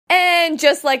And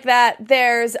just like that,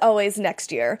 there's always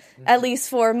next year, at least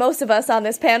for most of us on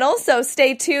this panel. So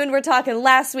stay tuned. We're talking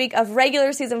last week of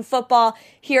regular season football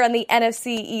here on the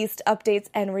NFC East Updates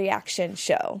and Reaction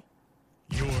Show.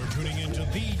 You're tuning into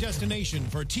the destination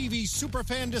for TV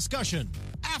superfan discussion,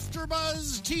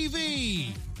 AfterBuzz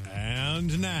TV.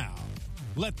 And now,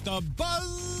 let the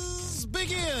buzz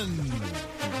begin.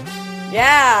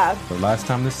 Yeah. For last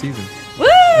time this season. Woo!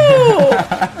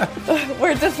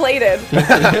 We're deflated.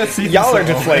 Y'all are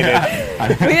deflated.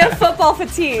 We have football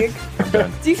fatigue.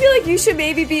 Do you feel like you should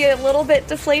maybe be a little bit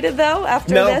deflated, though,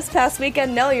 after this past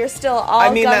weekend? No, you're still all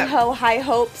gung-ho, high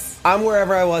hopes. I'm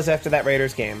wherever I was after that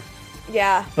Raiders game.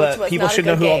 Yeah, but people should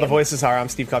know who all the voices are. I'm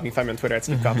Steve Kaufman. You can find me on Twitter at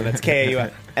Steve Kaufman. That's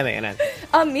Kaumann.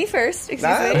 Me first. Excuse me.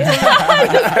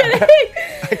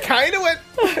 I kind of went.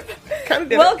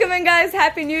 Welcome in, guys.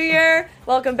 Happy New Year.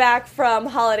 Welcome back from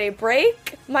holiday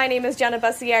break. My name is Jenna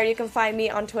Bussiere. You can find me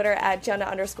on Twitter at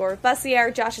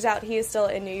Jenna_Bussiere. Josh is out. He is still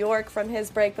in New York from his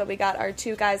break, but we got our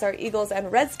two guys, our Eagles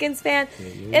and Redskins fan,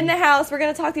 in the house. We're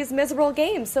going to talk these miserable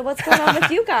games. So what's going on with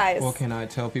you guys? Well, can I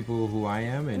tell people who I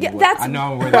am? And I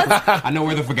know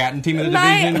we're the forgotten team of the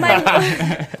division.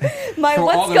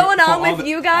 What's going on with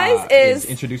you guys is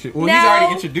introduce it. Well, he's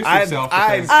already introduced himself.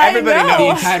 Everybody knows.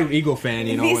 The entitled Eagle fan,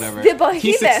 whatever.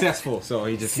 He's successful, so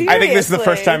he just. I think this is the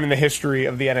first time in the history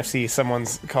of the NFC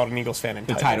someone's called an Eagles fan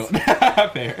entitled.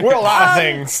 We're a lot of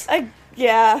things.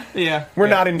 Yeah. We're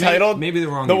not entitled. Maybe the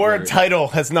wrong. The word title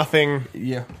has nothing.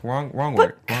 Yeah, wrong word.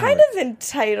 But kind of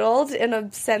entitled in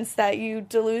a sense that you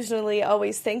delusionally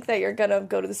always think that you're gonna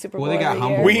go to the Super Bowl. Well, they got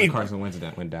humbled when Carson Wentz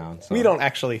went down. So. We don't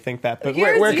actually think that, but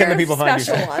where can the people find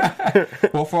you?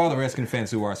 Well, for all the Redskins fans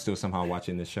who are still somehow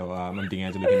watching this show, I'm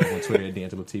D'Angelo. You can on Twitter at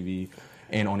D'Angelo TV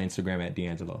and on Instagram at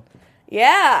D'Angelo.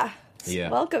 Yeah.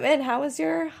 Welcome in. How was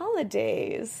your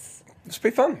holidays? It's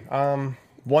pretty fun. 1-1.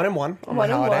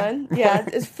 1-1. Yeah,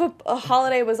 a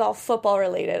holiday was all football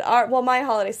related. My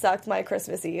holiday sucked. My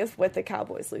Christmas Eve with the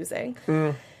Cowboys losing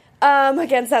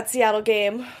against that Seattle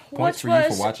game, Points which for you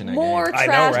was for watching that more game. trash.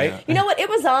 I know, right? You know what? It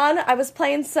was on. I was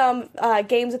playing some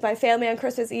games with my family on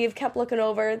Christmas Eve. Kept looking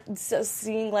over,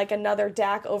 seeing like another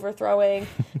Dak overthrowing,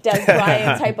 Des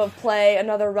Bryant type of play,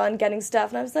 another run getting stuff,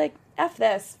 and I was like, F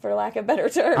this, for lack of a better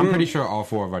term. I'm pretty sure all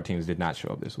four of our teams did not show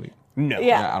up this week. No.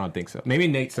 Yeah. I don't think so. Maybe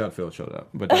Nate Sudfeld showed up,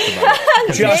 but that's about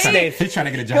it. Just Nate. He's trying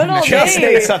to get a job. Just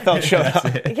Nate Sudfeld showed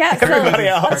up. Yeah, so everybody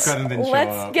else.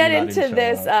 Let's get into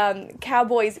this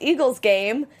Cowboys-Eagles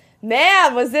game.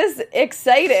 Man, was this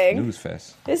exciting. Snooze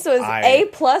fest. This was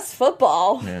A-plus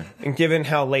football. Yeah. And given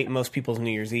how late most people's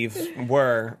New Year's Eves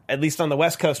were, at least on the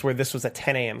West Coast where this was a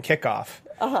 10 a.m. kickoff,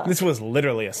 this was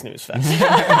literally a snooze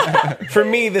fest. For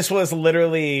me, this was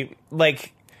literally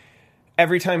like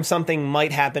every time something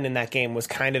might happen in that game was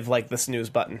kind of like the snooze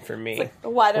button for me. Like,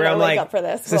 why did I wake up for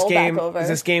this? Roll back over. Is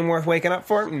this game worth waking up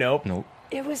for? Nope.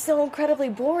 It was so incredibly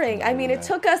boring. I mean, it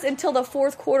took us until the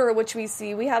fourth quarter, which we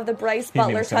see. We have the Bryce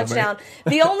Butler touchdown.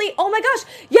 The only, oh my gosh,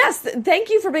 yes, thank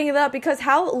you for bringing it up, because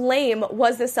how lame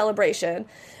was this celebration?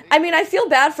 I mean, I feel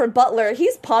bad for Butler.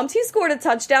 He's pumped. He scored a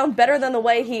touchdown better than the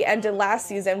way he ended last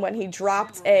season when he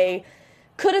dropped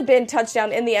could have been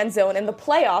touchdown in the end zone in the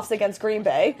playoffs against Green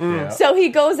Bay. So he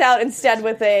goes out instead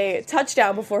with a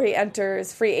touchdown before he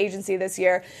enters free agency this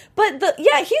year. But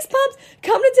he's pumped,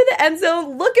 coming into the end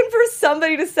zone, looking for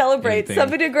somebody to celebrate,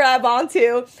 somebody to grab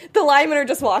onto. The linemen are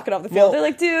just walking off the field. They're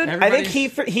like, dude. I think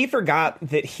he forgot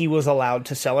that he was allowed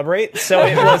to celebrate. So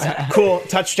it was cool,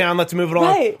 touchdown, let's move it on.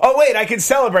 Right. Oh, wait, I can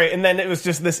celebrate. And then it was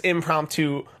just this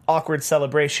impromptu, awkward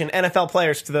celebration. NFL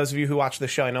players, to those of you who watch the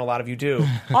show, I know a lot of you do.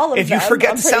 All of them. If you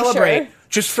forget to celebrate, sure.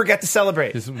 just forget to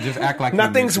celebrate. Just act like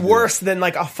nothing's worse than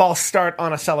like a false start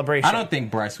on a celebration. I don't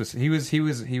think Bryce was.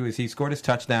 He scored his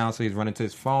touchdown, so he's running to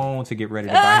his phone to get ready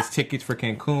to buy his tickets for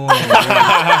Cancun.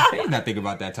 He's not thinking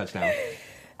about that touchdown.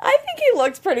 I think he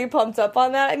looked pretty pumped up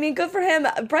on that. I mean, good for him.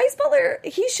 Bryce Butler,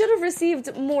 he should have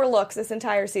received more looks this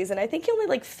entire season. I think he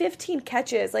only 15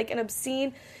 catches, like an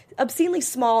obscenely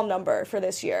small number for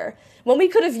this year, when we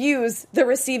could have used the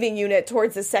receiving unit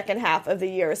towards the second half of the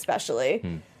year,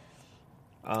 especially.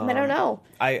 I don't know.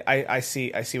 I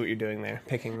see what you're doing there.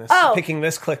 Picking this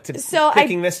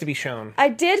to be shown. I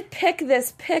did pick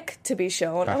this pick to be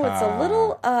shown. Oh, it's a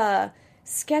little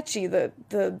sketchy.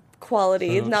 The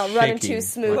quality, not running too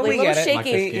smoothly, a little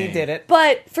shaky. He did it.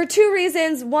 But for two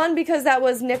reasons. One, because that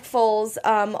was Nick Foles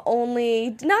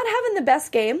only not having the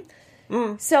best game.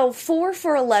 So 4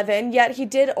 for 11, yet he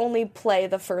did only play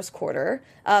the first quarter.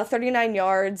 39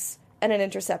 yards and an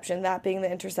interception, that being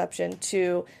the interception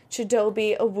to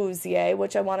Chidobe Awuzie,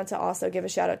 which I wanted to also give a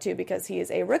shout-out to because he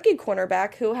is a rookie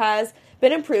cornerback who has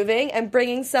been improving and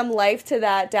bringing some life to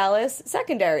that Dallas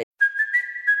secondary.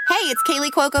 Hey, it's Kaylee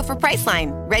Cuoco for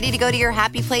Priceline. Ready to go to your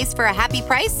happy place for a happy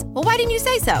price? Well, why didn't you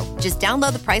say so? Just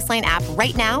download the Priceline app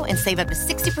right now and save up to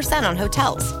 60% on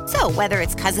hotels. So whether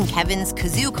it's Cousin Kevin's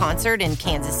Kazoo Concert in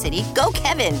Kansas City, go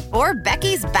Kevin, or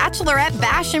Becky's Bachelorette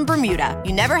Bash in Bermuda,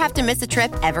 you never have to miss a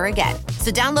trip ever again.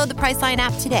 So download the Priceline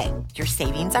app today. Your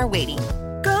savings are waiting.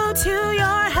 Go to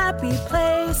your happy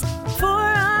place for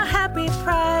a happy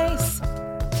price.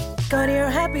 Go to your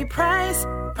happy price,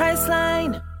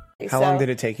 Priceline. How long did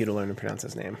it take you to learn to pronounce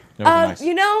his name? Nice.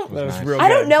 You know, That was real I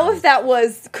don't good. know if that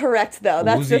was correct though.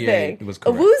 That's the thing. It was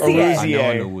correct. Awuzie.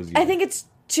 I know Awuzie. I think it's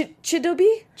Chidobe.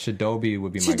 Shidobi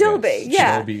would be my Chidobe, guess.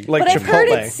 yeah. Shidobi. Like But I've heard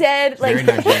Chipotle. it said Very like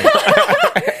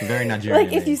Nigerian. Very Nigerian.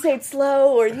 like if you say it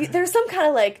slow or there's some kind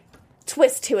of like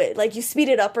twist to it, like you speed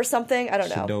it up or something. I don't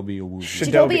know. Shidobi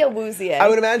Awuzie. Chidobe Awuzie. I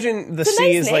would imagine the It's a C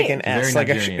nice is like name. an S, Very like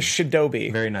Nigerian. a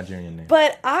Shidobi. Very Nigerian name.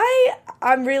 But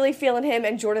I'm really feeling him,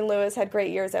 and Jordan Lewis had great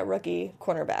years at rookie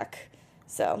cornerback.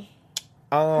 So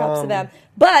props to them.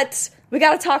 But we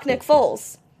got to talk Nick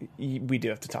Foles. We do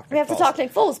have to talk. We have to talk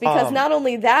Nick Foles because not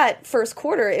only that first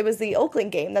quarter, it was the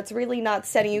Oakland game that's really not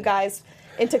setting you guys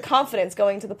into confidence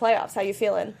going to the playoffs. How you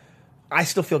feeling? I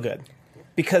still feel good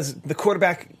because the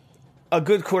quarterback, a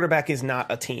good quarterback is not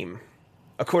a team.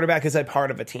 A quarterback is a part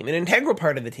of a team, an integral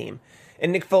part of the team.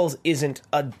 And Nick Foles isn't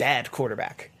a bad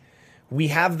quarterback. We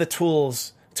have the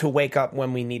tools to wake up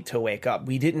when we need to wake up.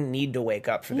 We didn't need to wake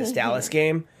up for this Dallas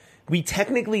game. We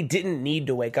technically didn't need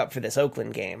to wake up for this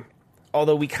Oakland game.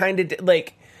 Although we kind of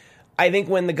like, I think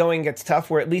when the going gets tough,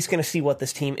 we're at least going to see what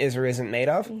this team is or isn't made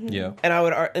of. Yeah. And I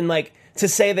would, and like to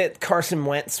say that Carson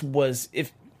Wentz was,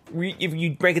 if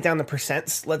you break it down to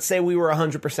percents, let's say we were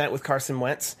 100% with Carson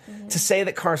Wentz. To say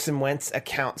that Carson Wentz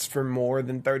accounts for more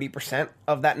than 30%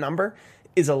 of that number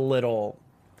is a little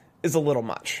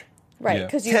much. Right, Yeah.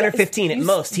 because 10 or 15 at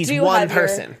most. He's one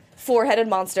person. Four-headed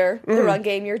monster, the run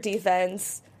game, your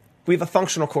defense. We have a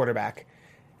functional quarterback.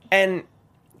 And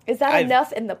Is that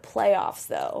enough in the playoffs,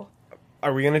 though?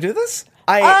 are we going to do this?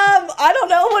 I don't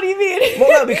know. What do you mean?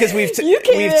 Well, no, because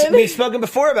we've spoken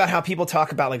before about how people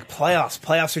talk about like playoffs.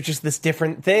 Playoffs are just this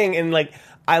different thing, and like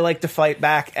I like to fight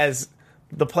back as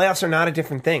the playoffs are not a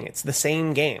different thing. It's the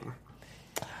same game.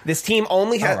 This team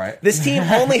only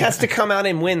has to come out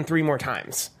and win 3 more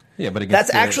times. Yeah, but against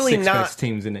That's actually six not best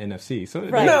teams in the NFC. So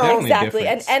Right, there's definitely a exactly.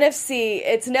 And difference. NFC,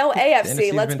 it's no AFC.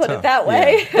 NFC's Let's been put tough. it that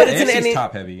way. Yeah. But it's AFC's an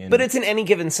top heavy. But it's an any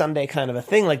given Sunday kind of a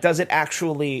thing. Like, does it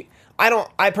actually?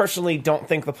 I personally don't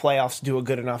think the playoffs do a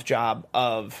good enough job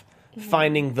of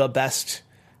finding the best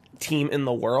team in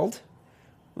the world.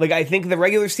 Like, I think the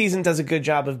regular season does a good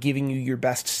job of giving you your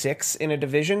best 6 in a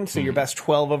division, so your best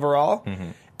 12 overall.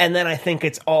 And then I think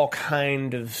it's all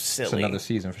kind of silly. It's another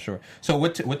season for sure. So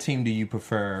what team do you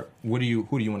prefer? Who do you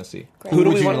want to see? Great. Who do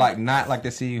would we you want- not like to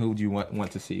see? Who would you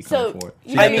want to see So, come forward?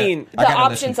 you got I mean, the got the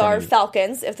list in options front are of you.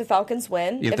 Falcons if the Falcons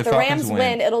win. If If the the Falcons Rams win,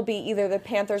 win, it'll be either the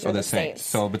Panthers or Or the the Saints.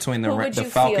 So between Who would the you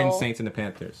Falcons, feel- Saints, and the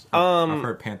Panthers, I've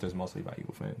heard Panthers mostly by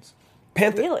Eagle fans.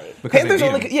 Really? Because Panthers they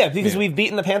beat only, them. yeah, because Yeah. we've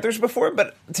beaten the Panthers before.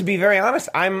 But to be very honest,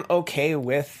 I'm okay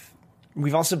with.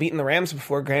 We've also beaten the Rams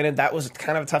before. Granted, that was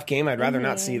kind of a tough game. I'd rather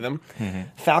not see them.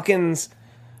 Falcons.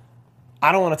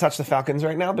 I don't want to touch the Falcons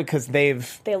right now because They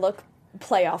look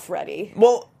playoff ready.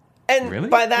 and Really?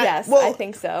 by that, Yes, I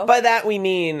think so. By that we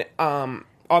mean on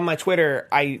my Twitter,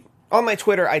 I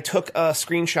took a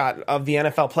screenshot of the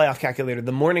NFL playoff calculator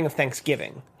the morning of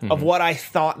Thanksgiving of what I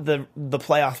thought the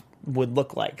playoff would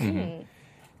look like.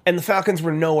 And the Falcons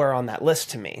were nowhere on that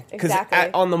list to me. Because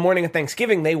Exactly. on the morning of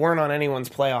Thanksgiving, they weren't on anyone's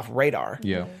playoff radar.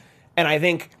 Yeah. And I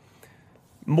think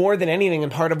more than anything,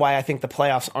 and part of why I think the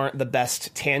playoffs aren't the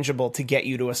best tangible to get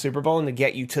you to a Super Bowl and to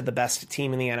get you to the best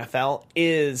team in the NFL,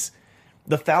 is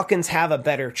the Falcons have a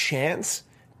better chance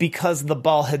because the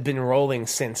ball had been rolling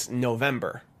since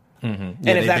November. And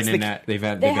if that's the They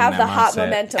have the hot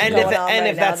momentum and going if, on and right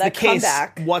if that's now. the That case,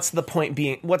 comeback. what's the point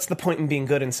in being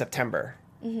good in September?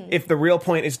 If the real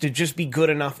point is to just be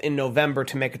good enough in November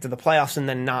to make it to the playoffs and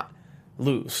then not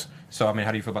lose. So I mean,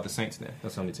 how do you feel about the Saints then?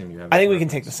 That's the only team you have. I think we can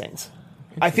take the Saints.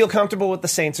 I feel comfortable with the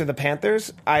Saints or the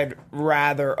Panthers. I'd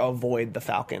rather avoid the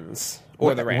Falcons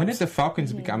or the Rams. When did the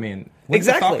Falcons become? I mean, when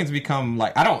Exactly. did the Falcons become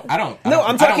like? I don't. No,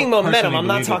 I'm talking momentum. personally I'm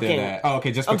not believe that they're talking- that. Oh,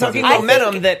 okay. Just I'm because talking of-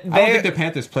 momentum that I don't they're. think the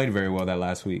Panthers played very well that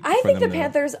last week. I for think the them to-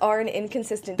 Panthers are an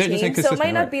inconsistent They're team, just so it inconsistent,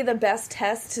 might not right. be the best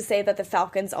test to say that the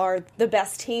Falcons are the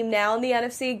best team now in the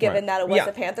NFC, given Right. that it was Yeah.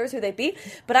 the Panthers who they beat.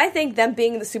 But I think them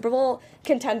being the Super Bowl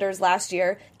contenders last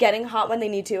year, getting hot when they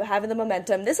need to, having the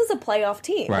momentum, this is a playoff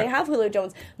team. Right. They have Julio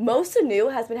Jones. Mo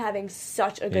Sanu has been having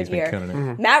such a good he's been year. killing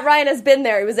it. Matt Ryan has been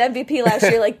there. He was MVP last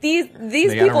year. Like these They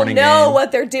got a people running know know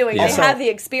what they're doing. Yeah. They have the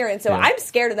experience. So I'm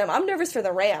scared of them. I'm nervous for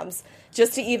the Rams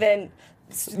just to even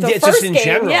the just first in game.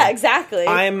 general. Yeah, exactly.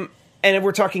 And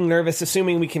we're talking nervous,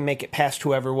 assuming we can make it past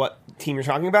what team you're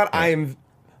talking about.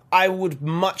 I would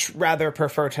much rather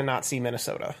prefer to not see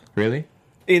Minnesota Really?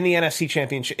 in the NFC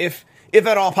Championship, if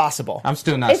at all possible. I'm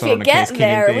still not if sold you on the get Case Keenum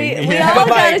there, thing. we Yeah. all But,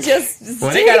 gotta like, just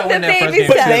well, they take gotta the win that first baby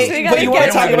game. steps. But We gotta you get wanna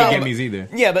They talk don't there. have about- any gimmies either.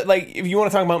 Yeah, but like if you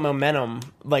want to talk about momentum,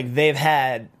 like they've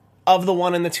had of the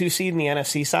 1 and the 2 seed in the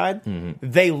NFC side,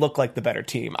 they look like the better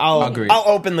team. I'll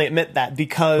openly admit that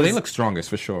because Well, they look strongest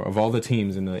for sure of all the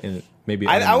teams in maybe.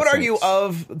 I would argue Saints.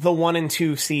 of the 1 and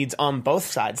 2 seeds on both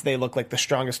sides, they look like the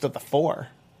strongest of the 4.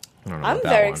 I don't know I'm about that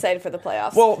very one. excited for the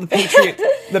playoffs. Well, the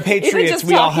Patriots, even just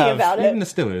we all talking have. about Even it. the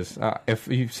Steelers. If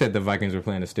you said the Vikings were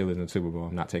playing the Steelers in the Super Bowl,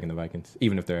 I'm not taking the Vikings,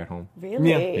 even if they're at home.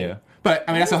 Really? Yeah, but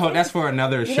I mean that's for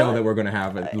another show know- that we're going to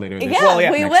have later. This Yeah,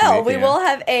 yeah, we next will. week, We yeah. will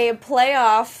have a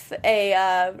playoff,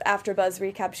 After Buzz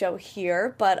recap show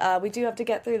here, but we do have to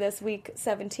get through this week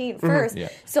 17 first. Yeah.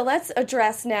 So let's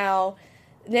address now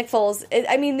Nick Foles.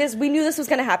 I mean, we knew this was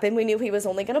going to happen. We knew he was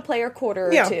only going to play a quarter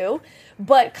or two.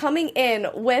 But coming in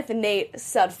with Nate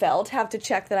Sudfeld, have to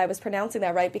check that I was pronouncing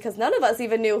that right because none of us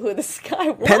even knew who this guy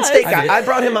was. Penn State I guy. did. I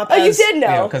brought him up. Oh, you as, did know.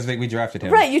 Yeah, because we drafted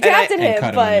him. Right, you drafted and him,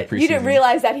 cut him in but the you didn't preseason.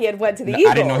 realize that he had went to the No,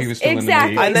 Eagles. I didn't know he was still in the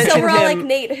exactly. league. I So mentioned we're all him- like,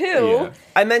 Nate who?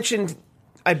 Yeah.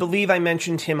 I believe I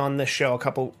mentioned him on this show a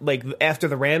couple, like after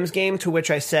the Rams game, to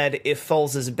which I said, if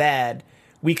Foles is bad,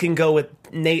 we can go with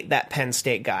Nate, that Penn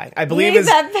State guy. I believe Nate,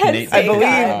 that Penn Nate- State I believe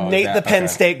guy. Oh, Nate, that- the Penn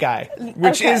okay. State guy,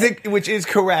 which is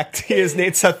correct. He is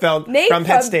Nate Sudfeld Nate from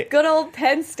Penn State. good old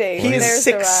Penn State. He There's is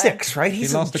the ride. 6'6", right? He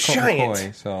He's lost a to Colt giant.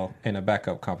 McCoy, so in a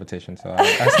backup competition. So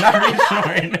that's not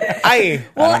reassuring. Well, I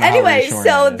don't know how anyway, reassuring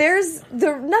so that is.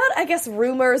 there's not, I guess,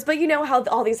 rumors, but you know how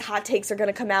all these hot takes are going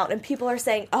to come out, and people are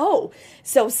saying, "Oh,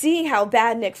 so seeing how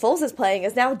bad Nick Foles is playing,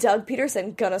 is now Doug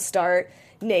Peterson going to start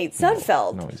Nate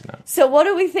Sudfeld?" No, he's not. So what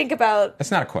do we think about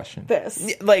That's not a question.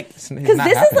 this? Like, Because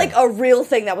this is like a real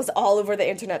thing that was all over the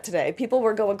internet today. People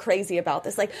were going crazy about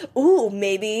this. Like, ooh,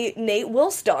 maybe Nate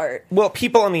will start. well,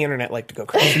 people on the internet like to go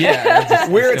crazy. Yeah,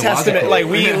 We're a it's testament. illogical. Like,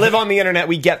 we live on the internet.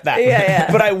 We get that.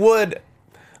 Yeah. But I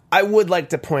would like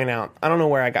to point out, I don't know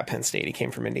where I got Penn State. He came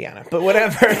from Indiana. But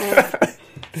whatever.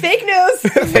 Fake news.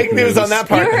 Fake news on that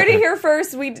part. You heard it here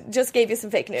first. We just gave you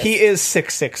some fake news. He is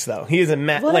 6'6", though. He is a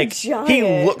What a like giant.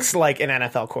 he looks like an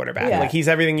NFL quarterback. Yeah. Like he's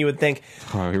everything you would think.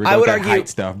 Oh, here we go I with would that argue- height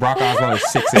stuff. Brock Osweiler is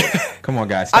 6'8". Come on,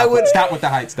 guys. Stop with the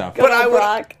height stuff. Go But on,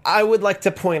 Brock. I would like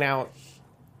to point out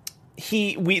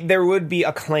there would be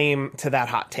a claim to that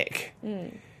hot take.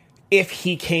 If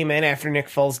he came in after Nick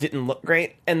Foles didn't look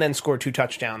great and then scored 2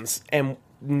 touchdowns and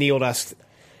kneeled us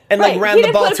and Right, ran he the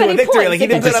didn't ball put up to a any victory. points Like he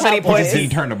didn't put against up any the points. He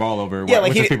turned the ball over. Yeah, like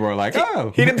which he- is people were like,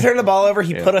 oh. He didn't turn the ball over.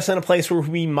 He Yeah. put us in a place where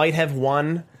we might have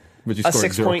won But you a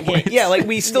scored 6-point 0 game. points. Yeah, like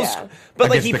we still. Yeah. But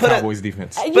like against he the put Cowboys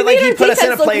defense. You but, like, made he our put us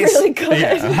in a defense look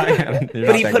place- Really good.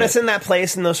 But he put us in that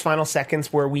place in those final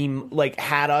seconds where we like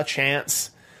had a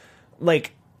chance.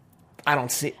 Like I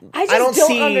don't see. I just don't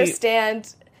see.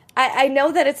 understand. I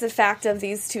know that it's a fact of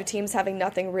these two teams having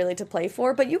nothing really to play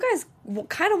for, but you guys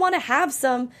kind of want to have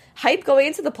some hype going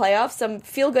into the playoffs, some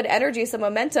feel-good energy, some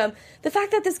momentum. The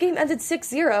fact that this game ended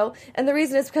 6-0, and the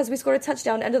reason is because we scored a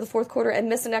touchdown end of the fourth quarter and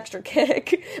missed an extra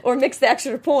kick, or mixed the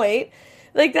extra point.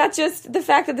 Like, that's just, the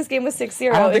fact that this game was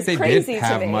 6-0 I don't think is they crazy did to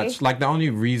have me. much. Like the only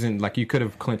reason, like you could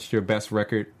have clinched your best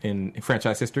record in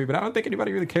franchise history, but I don't think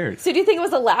anybody really cared. So do you think it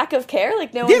was a lack of care?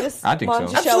 Like, no one Yeah, just I think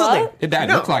wanted so. to show Absolutely. up? It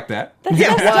No. looked like that. That's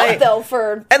Yeah, messed why- up, though,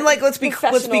 for... And like let's be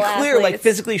professional clear. Like athletes.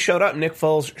 physically showed up. Nick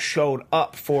Foles showed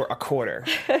up for a quarter,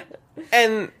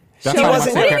 and That's he how much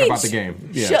wasn't. I What do cared you about the mean game.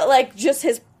 Yeah. like, just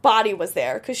his body was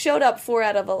there. Because showed up 4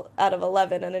 out of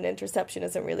 11, and an interception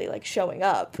isn't really, like, showing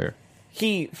up. Fair.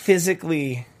 He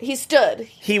physically. He stood.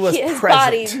 He was his present.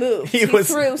 body moved. He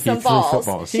threw some threw balls.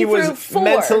 footballs. He He threw was 4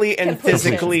 mentally and completions,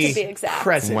 physically to be exact.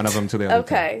 present. One of them to the other.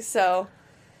 Okay, so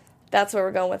that's where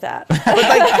we're going with that.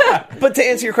 But to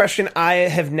answer your question, I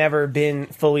have never been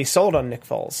fully sold on Nick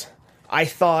Foles. I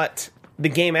thought the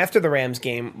game after the Rams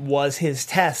game was his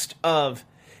test of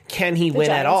can he win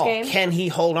at Giants all? game? Can he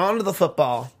hold on to the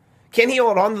football? Can he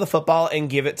hold on to the football and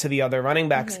give it to the other running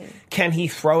backs? Can he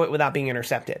throw it without being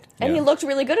intercepted? And he Yeah. looked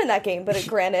really good in that game, but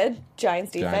granted,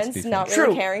 Giants defense, defense. not really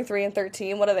True. caring,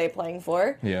 3-13. What are they playing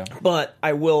for? Yeah. But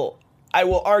I will I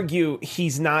will argue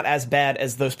he's not as bad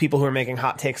as those people who are making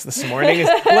hot takes this morning.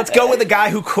 Let's go with the guy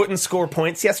who couldn't score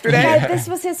points yesterday. Yeah, this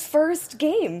was his first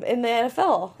game in the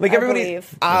NFL. Like I everybody,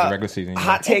 believe. Regular season.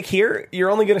 Hot take here: you're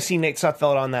only going to see Nate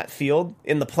Sudfeld on that field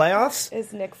in the playoffs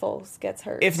Is Nick Foles gets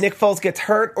hurt. if Nick Foles gets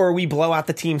hurt, or we blow out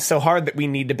the team so hard that we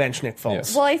need to bench Nick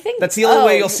Foles. Well, I think that's the only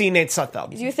way you'll see Nate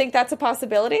Sudfeld. Do you think that's a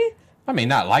possibility? I mean,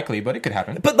 not likely, but it could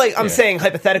happen. But like I'm saying,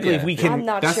 hypothetically, Yeah. if we can, I'm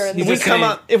not That's- sure. he's if we just come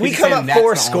saying- up, if we he's come saying up that's 4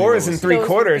 the only scores way in we'll 3 see.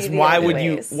 quarters, Those would be why the would only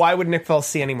you? ways. Why would Nick Foles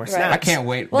see any more snaps? I can't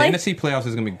wait. Well, the NFC playoffs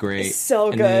is going to be great. It's so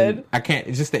And then good. I can't.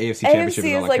 It's just the AFC Championship AFC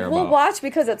is all is I like, care we'll about. watch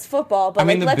because it's football, but I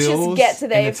mean, like, the let's just Bills get to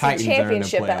the and the AFC Titans are in the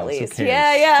Championship playoffs. at Who least. cares?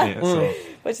 Yeah. So,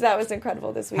 Which that was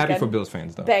incredible this weekend. happy for Bills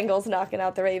fans, though. Bengals knocking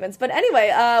out the Ravens. But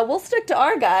anyway, we'll stick to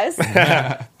our guys.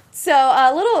 So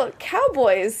a little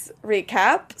Cowboys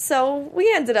recap. So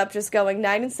we ended up just going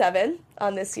 9-7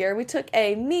 on this year. We took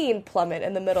a mean plummet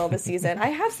in the middle of the season. I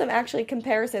have some actually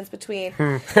comparisons between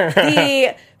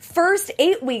the first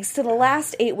 8 weeks to the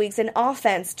last 8 weeks in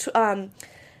offense.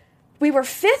 We were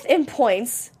 5th in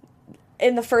points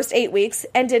in the first 8 weeks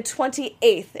and did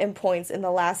 28th in points in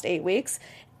the last 8 weeks.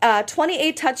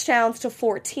 28 touchdowns to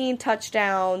 14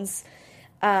 touchdowns.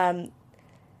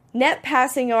 Net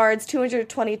passing yards,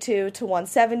 222 to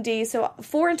 170. So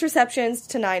 4 interceptions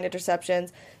to 9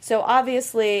 interceptions. So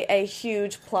obviously a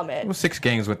huge plummet. Well, 6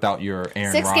 games without your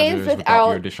Aaron 6 Rodgers, games without without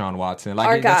your Deshaun Watson,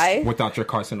 our guy. without your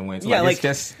Carson Wentz. Yeah, it's like,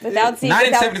 just without Zeke,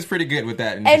 9-7 is pretty good with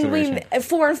that. In and we consideration.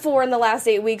 4-4 in the last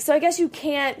 8 weeks. So I guess you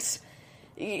can't,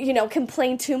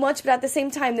 complain too much. But at the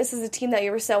same time, this is a team that you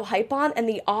were so hype on, and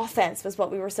the offense was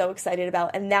what we were so excited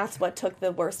about, and that's what took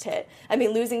the worst hit. I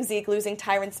mean, losing Zeke, losing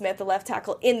Tyron Smith, the left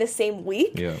tackle, in the same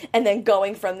week, and then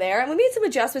going from there. And we made some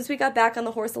adjustments. We got back on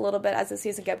the horse a little bit as the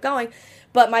season kept going.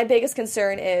 But my biggest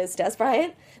concern is Dez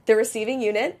Bryant, the receiving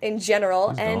unit in general,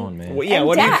 He's and gone, man. Well, yeah, and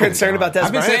what are you Dak. concerned about Dez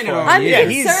I've been Bryant saying it for? all I'm year.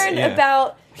 concerned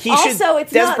about. He also, should,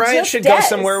 it's Dez not Bryant just should go Dez.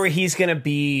 somewhere where he's going to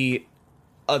be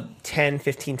a 10,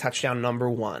 15 touchdown number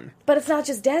 1. But it's not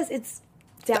just Dez; it's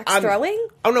Dak's throwing.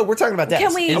 Oh no, we're talking about Dez.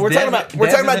 Can we- We're talking about Dez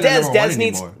Dez. isn't Dez number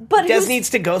needs. one anymore. But Dez who's- needs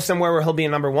to go somewhere where he'll be a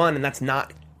number 1, and that's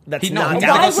not. That's not. He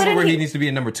Dallas. Why goes somewhere wouldn't where he- he needs to be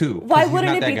a number 2. Why 'cause he's wouldn't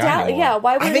not it that be guy Dallas? anymore. Yeah,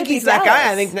 why I wouldn't think it be he's that guy.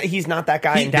 I Dallas? think he's not that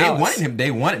guy in They Dallas. wanted him.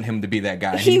 They wanted him to be that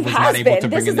guy. He was has not able to been. bring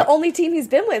This is in the only team he's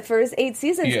been with for his 8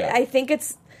 seasons. Yeah. I think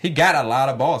it's He got a lot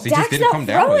of balls. He just Dak's didn't not come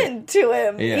down with it. throwing to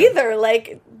him Yeah. either.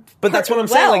 Like, But that's what I'm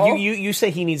saying. Like well, you say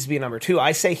he needs to be a number 2.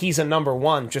 I say he's a number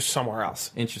 1, just somewhere else.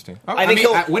 Interesting. I think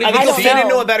what he'll have you fit seen?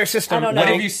 into a better system. I don't What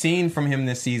know. have you seen from him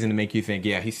this season to make you think,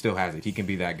 yeah, he still has it. He can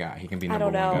be that guy. He can be number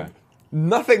don't 1 know. guy.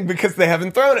 Nothing, because they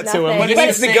haven't thrown it to him. Nothing. But he But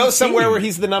needs it's to the go same somewhere team. where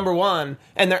he's the number 1,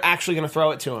 and they're actually going to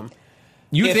throw it to him.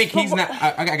 You If- think he's not?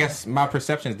 I guess my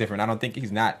perception is different. I don't think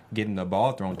he's not getting the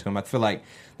ball thrown to him. I feel like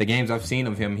the games I've seen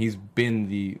of him, he's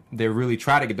been they really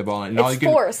try to get the ball, and all It's you can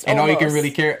forced, all you can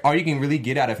almost. all you can really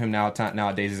get out of him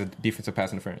nowadays is a defensive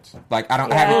pass interference. Like I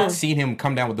haven't seen him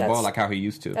come down with the ball like how he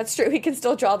used to. That's true. He can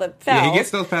still draw the fouls. Yeah, he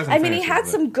gets those pass I mean, he had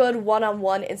interferences, some good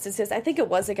one-on-one instances. I think it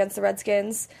was against the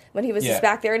Redskins when he was Yeah. just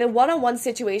back there in a one-on-one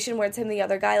situation where it's him and the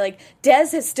other guy. Like,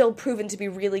 Dez has still proven to be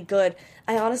really good.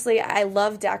 I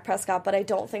love Dak Prescott, but I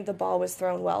don't think the ball was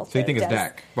thrown well. So you think it's Dez.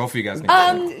 Dak? Both of you guys think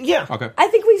it's Dak. Yeah. Okay. I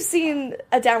think we've seen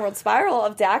a downward spiral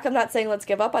of Dak. I'm not saying let's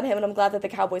give up on him, and I'm glad that the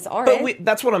Cowboys aren't. But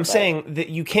that's what I'm saying, that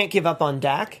you can't give up on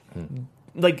Dak.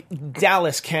 Like,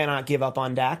 Dallas cannot give up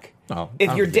on Dak. Oh, if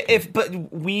I you're don't think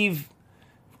but we've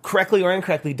correctly or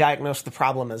incorrectly diagnosed the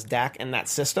problem as Dak and that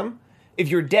system. If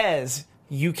you're Dez,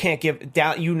 you can't give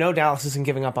Dallas isn't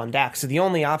giving up on Dak. So the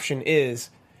only option is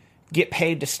get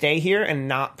paid to stay here and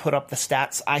not put up the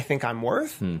stats I think I'm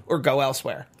worth, or go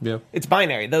elsewhere. Yeah. It's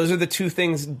binary. Those are the two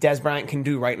things Dez Bryant can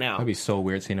do right now. That'd be so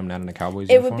weird seeing him not in the Cowboys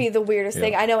it uniform. would be the weirdest Yeah.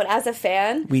 thing. I know, and as a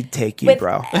fan, We'd take you, with,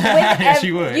 bro. with Yes,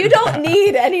 you would. you don't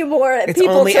need any more It's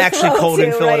people only to actually throw cold to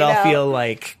in Philadelphia right now.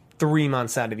 like 3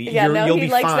 months out of the year. Yeah, no, you'll he be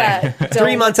likes fine. that 3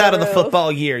 dome months with out of the roof.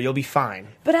 football year, you'll be fine.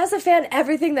 But as a fan,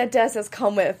 everything that Des has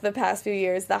come with the past few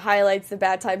years, the highlights, the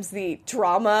bad times, the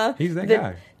drama, He's that the,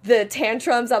 guy. the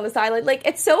tantrums on the sideline, like,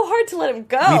 it's so hard to let him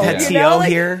go. We've had you T.O. know? Like,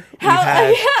 here. How,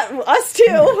 We've yeah, us too.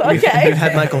 Okay. We've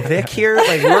had Michael Vick here.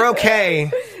 Like, we're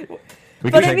okay. We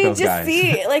But can I take mean, those just guys.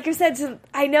 see, like you said,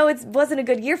 I know it wasn't a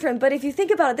good year for him, but if you think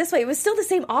about it this way, it was still the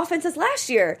same offense as last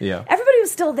year. Yeah. Everybody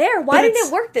was still there. Why But didn't it's-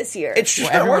 it work this year? It's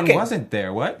just Well, not everyone working. wasn't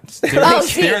there. What? Oh,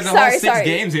 see, There's a sorry, whole 6 sorry.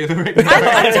 games here.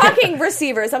 I'm talking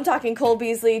receivers. I'm talking Cole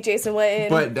Beasley, Jason Witten,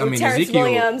 But I mean, Terrence Ezekiel,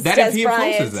 Williams, that Des he Bryant.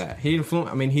 influences that. He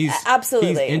influences. I mean, he's Absolutely.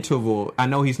 He's integral. I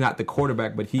know he's not the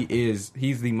quarterback, but he's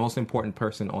the most important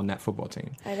person on that football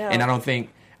team. I know. And I don't think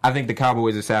I think the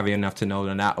Cowboys are savvy enough to know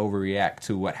to not overreact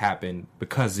to what happened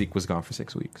because Zeke was gone for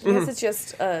 6 weeks. Yes, it's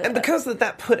just And because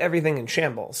that put everything in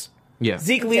shambles. Yeah.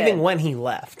 Zeke leaving when he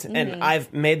left. And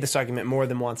I've made this argument more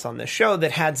than once on this show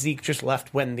that had Zeke just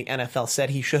left when the NFL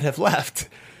said he should have left,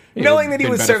 knowing that he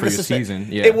been was better serve for the your suspension,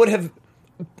 season, yeah. it would have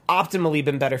optimally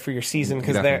been better for your season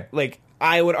because they're Definitely. like,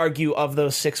 I would argue of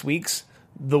those 6 weeks,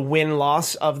 the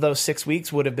win-loss of those 6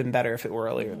 weeks would have been better if it were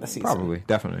earlier in the season. Probably,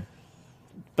 definitely.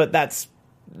 But that's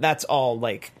all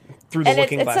like through the and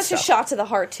looking it's glass such a stuff. shot to the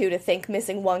heart too to think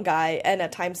missing one guy and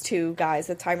at times 2 guys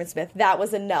with Tyron Smith, that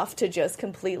was enough to just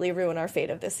completely ruin our fate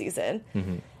of this season.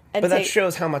 And But that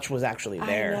shows how much was actually I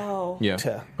there. know. Yeah.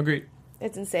 To- Agreed.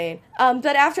 It's insane.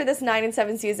 But after this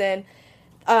 9-7 season,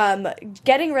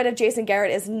 getting rid of Jason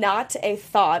Garrett is not a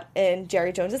thought in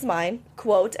Jerry Jones's mind.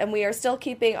 Quote, and we are still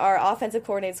keeping our offensive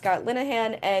coordinator Scott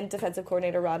Linehan and defensive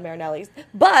coordinator Rod Marinelli.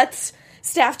 But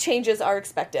staff changes are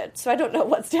expected. So I don't know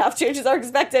what staff changes are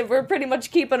expected. We're pretty much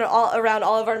keeping it all around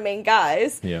all of our main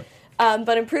guys. Yeah.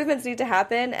 But improvements need to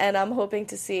happen, and I'm hoping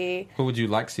to see. Who would you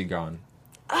like to see gone?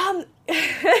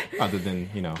 Other than,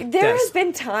 There has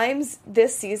been times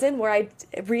this season where I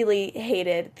really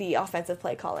hated the offensive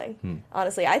play calling.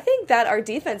 Honestly, I think that our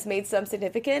defense made some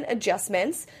significant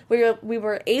adjustments. We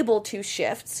were able to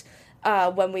shift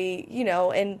when we,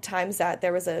 in times that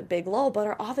there was a big lull, but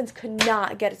our offense could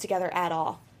not get it together at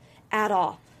all. At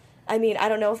all. I mean, I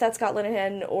don't know if that's Scott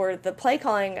Linehan or the play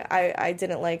calling I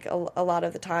didn't like a lot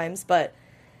of the times, but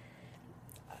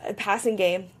passing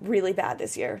game, really bad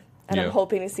this year. And I'm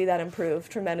hoping to see that improve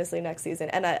tremendously next season.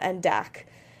 And Dak.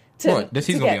 This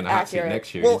season will be on the hot seat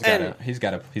next year. Well, he's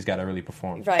got to really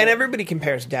perform. Right. And everybody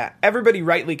compares Dak. Everybody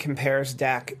rightly compares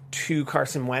Dak to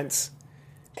Carson Wentz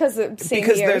Because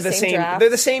they're the same draft. They're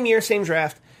the same year, same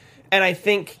draft. And I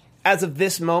think as of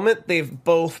this moment, they've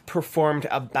both performed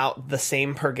about the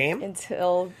same per game.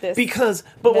 Until this.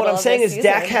 But what I'm saying is season.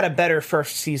 Dak had a better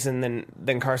first season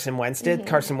than Carson Wentz did.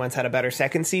 Carson Wentz had a better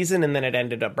second season, and then it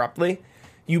ended abruptly.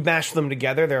 You mash them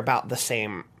together, they're about the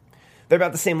same. They're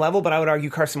about the same level, but I would argue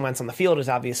Carson Wentz on the field is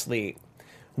obviously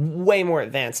way more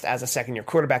advanced as a second-year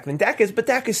quarterback than Dak is, but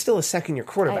Dak is still a second-year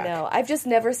quarterback. I know. I've just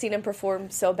never seen him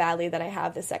perform so badly than I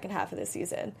have the second half of the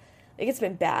season. Like, it's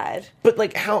been bad. But,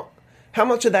 like, how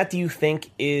much of that do you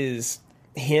think is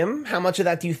him? How much of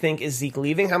that do you think is Zeke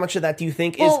leaving? How much of that do you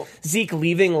think is Zeke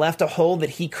leaving left a hole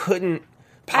that he couldn't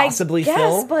possibly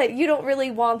fill? But you don't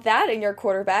really want that in your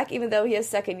quarterback. Even though he is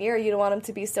second year, you don't want him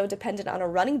to be so dependent on a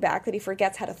running back that he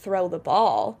forgets how to throw the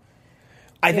ball.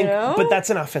 I think, but that's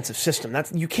an offensive system.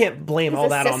 You can't blame all a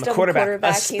that on the system quarterback,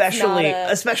 quarterback.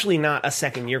 especially not a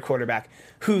second-year quarterback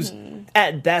who's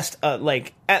at best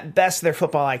their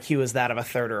football IQ is that of a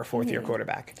third or a fourth-year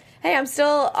quarterback. Hey, I'm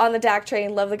still on the Dak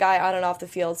train. Love the guy on and off the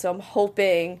field. So I'm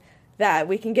hoping that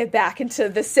we can get back into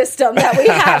the system that we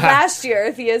had last year.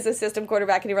 If he is a system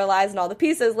quarterback and he relies on all the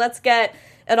pieces, let's get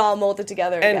it all molded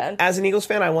together and again. As an Eagles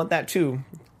fan, I want that too,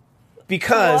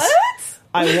 because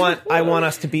I want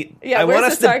us to beat. Yeah,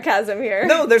 where's the sarcasm here?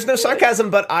 No, there's no sarcasm,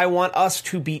 but I want us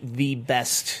to beat the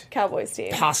best Cowboys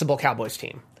team, possible Cowboys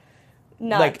team.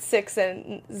 Not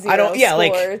 6-0. I don't. Yeah,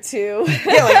 to.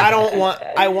 Yeah,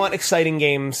 like I want exciting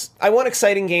games. I want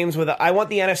exciting games I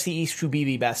want the NFC East to be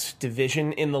the best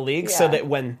division in the league, so that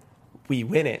when we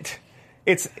win it,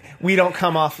 we don't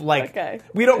come off like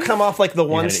the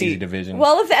one seed division.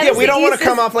 Well, if the NFC we don't want to East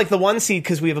come off like the one seed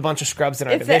because we have a bunch of scrubs in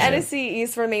our division. If the NFC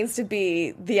East remains to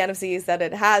be the NFC East that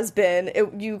it has been,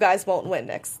 you guys won't win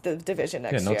the division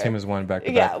next year. Yeah, no team has won back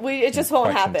to back. Yeah, it just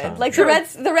won't happen. Like True.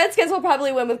 the Redskins will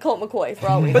probably win with Colt McCoy for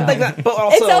all we know. But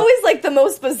also, it's always like the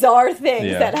most bizarre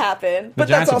things that happen. But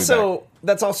that's also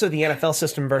the NFL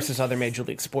system versus other major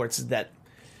league sports. Is that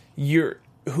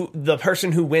the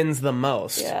person who wins the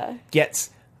most gets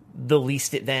the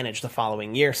least advantage the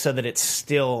following year, so that it's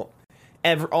still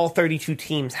all 32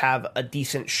 teams have a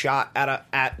decent shot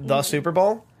at the Super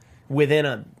Bowl within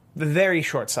a very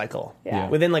short cycle. Yeah.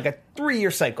 Within like a 3-year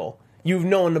cycle, you've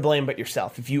no one to blame but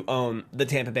yourself if you own the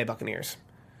Tampa Bay Buccaneers.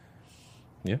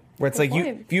 Yeah, where it's like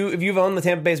if you've owned the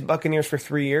Tampa Bay Buccaneers for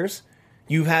 3 years,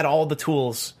 you've had all the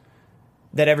tools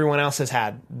that everyone else has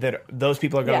had, that those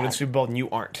people are going to the Super Bowl and you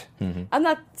aren't. Mm-hmm. I'm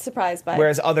not surprised by the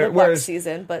Bucs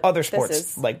season, but other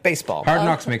sports like baseball. Hard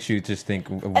Knocks makes you just think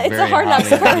it's very a Hard Knocks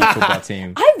football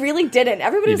team. I really didn't.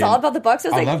 Everybody was all about the Bucs.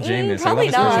 I love Jameis. Probably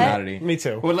I love his not. personality. Me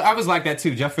too. Well, I was like that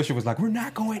too. Jeff Fisher was like, "We're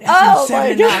not going Oh, after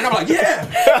 7-9." And I'm like, "Yeah,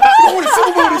 we're going to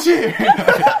Super Bowl this year."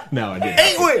 No, I didn't.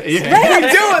 8 wins. Yeah.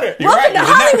 You're doing it. You're right.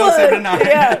 Welcome to We did not go Hollywood. 7-9.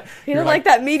 Yeah, he didn't like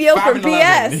that mediocre 5-11.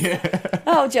 BS. Yeah.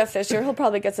 Oh, Jeff Fisher. He'll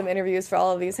probably get some interviews for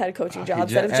all of these head coaching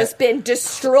jobs that have Jeff- just been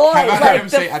destroyed Have I heard like him the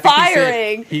say? I think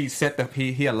firing. He said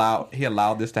he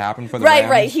allowed this to happen for the Right,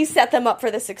 Rams. right. He set them up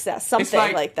for the success,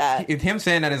 something like that. Him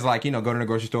saying that is like, go to the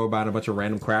grocery store buying a bunch of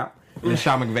random crap. And then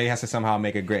Sean McVay has to somehow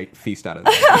make a great feast out of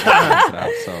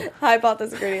it. So. I bought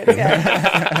those ingredients.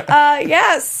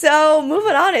 Yeah. So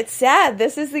moving on. It's sad.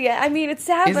 This is the. I mean, it's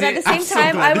sad, but at the same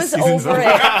time, I was over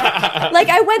it. Like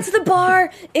I went to the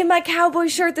bar in my cowboy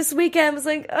shirt this weekend. Was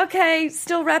like, okay,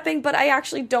 still repping, but I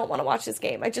actually don't want to watch this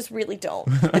game. I just really don't.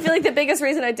 I feel like the biggest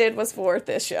reason I did was for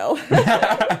this show.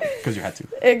 Because you had to.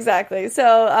 Exactly.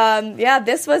 So yeah,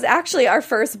 this was actually our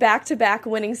first back-to-back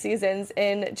winning seasons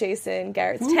in Jason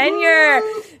Garrett's tenure.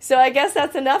 So I guess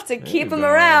that's enough to keep him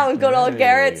around, good old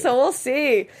Garrett. So we'll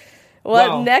see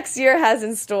what next year has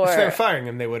in store. If they're firing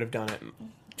him, they would have done it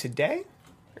today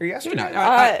or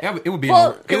yesterday. It would be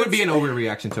an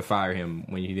overreaction to fire him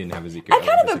when he didn't have Ezekiel. I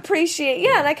kind of appreciate,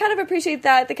 and I kind of appreciate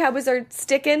that the Cowboys are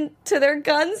sticking to their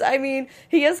guns. I mean,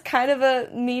 he is kind of a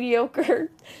mediocre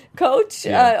coach.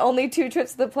 Only 2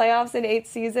 trips to the playoffs in 8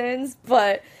 seasons,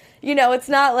 but. It's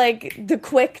not like the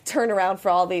quick turnaround for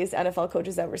all these NFL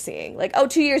coaches that we're seeing. Like,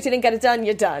 2 years, you didn't get it done,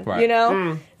 you're done. Right.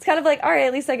 It's kind of like, all right,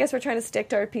 at least I guess we're trying to stick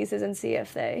to our pieces and see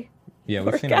if they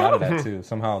we've seen a lot of that, too.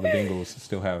 Somehow the Bengals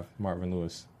still have Marvin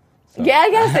Lewis. So. Yeah,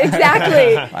 yes,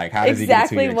 exactly. Like, how does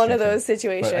exactly he one of those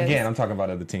situations. But again, I'm talking about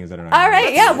other teams that are not. All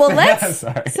right, yeah, well, let's.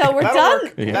 So we're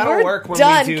done. That'll work when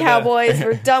done, we do Cowboys.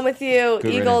 We're done with you.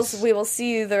 Good Eagles, riddance. we will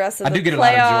see you the rest of the playoffs. I do get a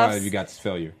lot of joy if you got this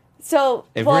failure. So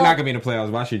if we're not going to be in the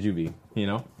playoffs, why should you be?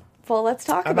 Well, let's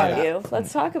talk about you.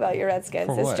 Let's talk about your Redskins.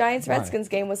 For this what? Giants-Redskins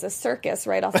game was a circus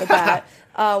right off the bat.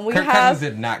 Kirk Cousins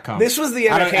did not come. This was the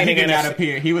entertaining he did not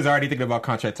appear. He was already thinking about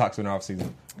contract talks in the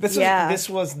offseason. This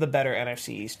was the better NFC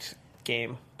East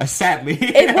game. Sadly.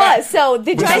 It was. So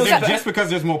the Giants just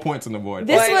because there's more points on the board.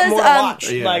 This was more to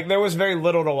watch. Yeah. Like there was very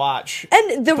little to watch.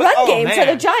 And the run game for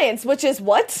the Giants, which is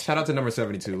what? Shout out to number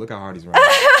 72. Look how hard he's running.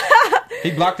 He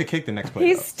blocked the kick the next play.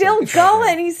 He's still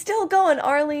going. He's still going.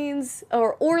 Orleans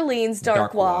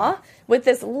Darkwa with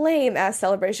this lame ass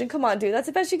celebration. Come on, dude. That's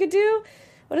the best you could do.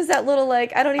 What is that little I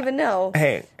don't even know.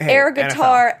 Hey, air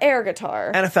guitar.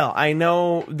 NFL. I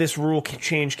know this rule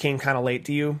change came kind of late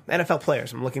to you. NFL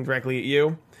players. I'm looking directly at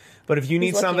you. But if you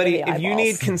need somebody, if you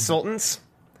need consultants,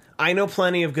 I know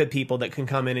plenty of good people that can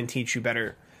come in and teach you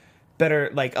better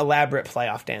elaborate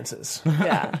playoff dances.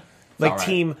 Yeah.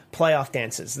 Team playoff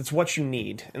dances. That's what you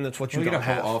need, and that's what you don't have. We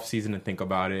get a whole off season to think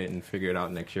about it and figure it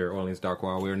out next year. Orleans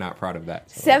Darkwa, we were not proud of that.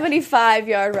 So.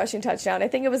 75-yard rushing touchdown. I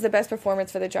think it was the best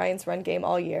performance for the Giants run game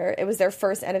all year. It was their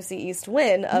first NFC East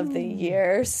win of the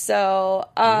year. So,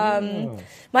 my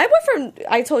boyfriend,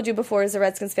 I told you before, is a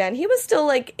Redskins fan. He was still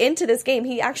into this game.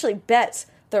 He actually bet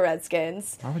the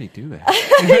Redskins. Why would he do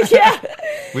that? Yeah.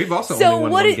 We've also only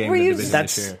won one game in the division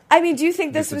this year. I mean, do you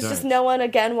think this was just no one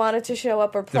again wanted to show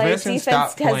up or play? Defense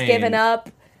has given up.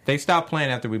 They stopped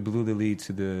playing after we blew the lead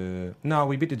to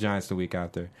we beat the Giants the week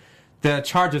after. The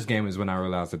Chargers game is when I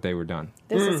realized that they were done.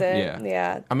 This is it.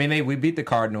 Yeah. I mean, we beat the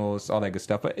Cardinals, all that good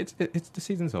stuff, but it's the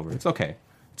season's over. It's okay.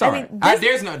 It's all right.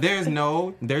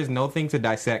 There's no thing to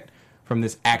dissect from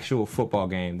this actual football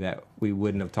game that we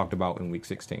wouldn't have talked about in Week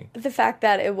 16. The fact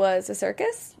that it was a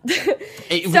circus.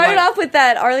 Started off with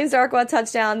that Orleans Darkwa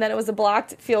touchdown, then it was a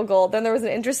blocked field goal, then there was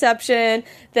an interception,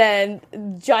 then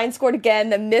Giants scored again,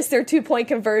 then missed their 2-point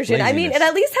conversion. Laziness. I mean, it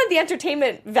at least had the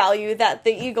entertainment value that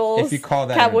the Eagles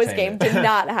Cowboys game did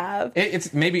not have.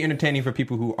 It's maybe entertaining for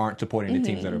people who aren't supporting the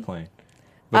teams that are playing.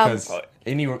 Because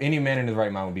any man in his right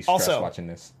mind would be stressed watching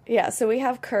this. Yeah, so we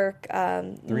have Kirk. 3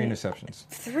 interceptions.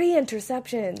 3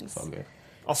 interceptions. That's all good.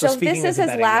 Also, so this is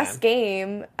his last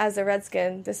game as a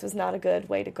Redskin. This was not a good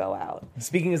way to go out.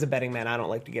 Speaking as a betting man, I don't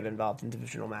like to get involved in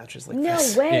divisional matches like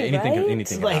this. No way, anything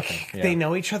they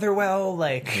know each other well.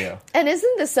 And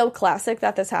isn't this so classic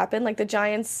that this happened? Like the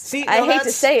Giants, I hate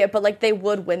to say it, but they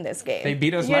would win this game. They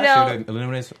beat us last year to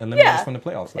eliminate us from the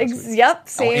playoffs last week. Yep,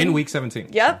 same. In Week 17.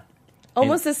 Yep.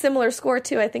 Almost a similar score,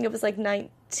 too. I think it was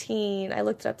 19. I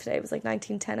looked it up today. It was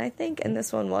 19-10, I think. And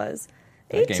this one was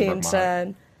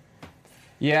 18-10.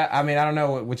 Yeah, I mean, I don't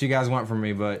know what you guys want from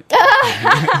me, but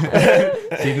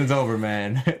season's over,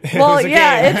 man. Well,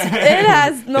 yeah, it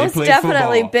has most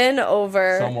definitely been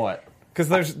over. Somewhat.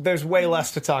 Because there's way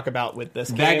less to talk about with this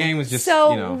game. That game was just,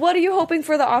 So, what are you hoping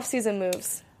for the offseason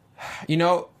moves?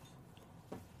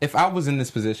 If I was in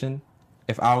this position,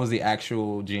 if I was the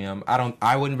actual GM,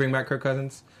 I wouldn't bring back Kirk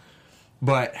Cousins.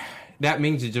 But that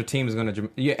means that your team is going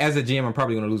to... As a GM, I'm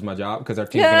probably going to lose my job because our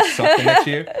team's going to suck the next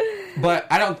year. But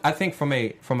I think from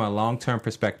a long-term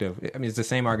perspective, I mean, it's the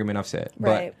same argument I've said.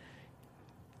 Right.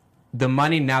 But the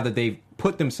money now that they've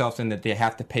put themselves in that they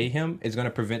have to pay him is going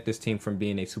to prevent this team from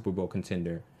being a Super Bowl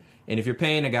contender And if you're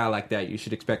paying a guy like that, you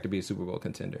should expect to be a Super Bowl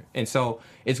contender. And so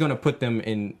it's going to put them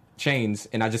in chains.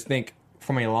 And I just think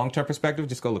from a long-term perspective,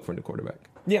 just go look for a new quarterback.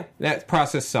 Yeah. That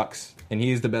process sucks. And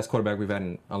he is the best quarterback we've had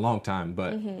in a long time.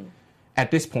 But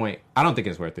at this point, I don't think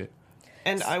it's worth it.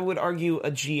 And I would argue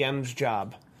a GM's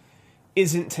job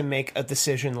isn't to make a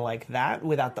decision like that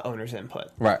without the owner's input.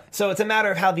 Right. So it's a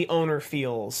matter of how the owner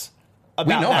feels about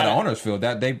We know that. how the owners feel.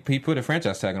 That he put a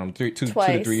franchise tag on him 2 to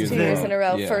 3 years two in a row. years in a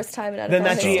row, Yeah. first time in NFL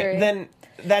Then history.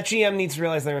 that GM needs to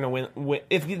realize they're going to win.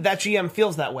 If that GM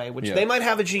feels that way, which they might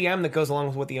have a GM that goes along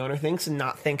with what the owner thinks and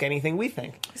not think anything we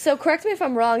think. So correct me if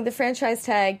I'm wrong. The franchise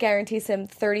tag guarantees him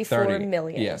 $34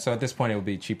 million. Yeah, so at this point, it would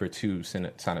be cheaper to sign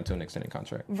him to an extended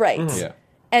contract. Right. Yeah.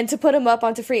 And to put him up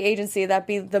onto free agency, that'd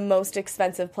be the most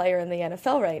expensive player in the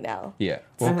NFL right now. Yeah,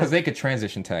 well, because they could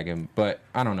transition tag him, but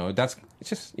I don't know. It's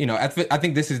just, I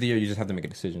think this is the year you just have to make a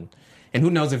decision. And who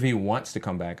knows if he wants to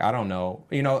come back? I don't know.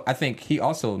 I think he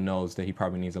also knows that he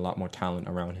probably needs a lot more talent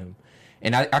around him.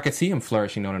 And I could see him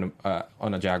flourishing on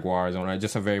a Jaguars, on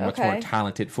just a very much more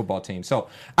talented football team. So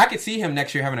I could see him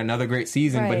next year having another great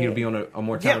season, but he'll be on a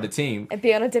more talented team. And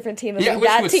be on a different team and Yeah, lead which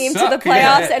that would team to suck. the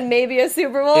playoffs Yeah. and maybe a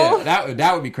Super Bowl. Yeah,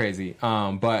 that would be crazy.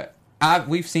 But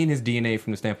we've seen his DNA from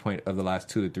the standpoint of the last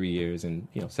 2 to 3 years, and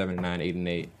 7-9,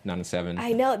 8-8, 9-7.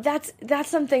 I know that's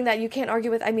something that you can't argue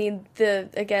with. I mean,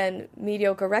 the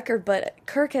mediocre record, but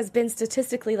Kirk has been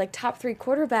statistically like top 3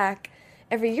 quarterback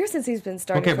every year since he's been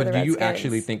starting. Okay, for but the do you Redskins.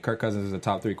 actually think Kirk Cousins is a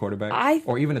top 3 quarterback,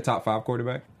 or even a top 5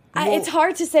 quarterback? It's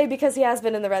hard to say because he has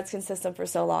been in the Redskins system for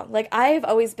so long. Like, I've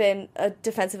always been a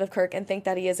defensive of Kirk and think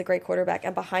that he is a great quarterback.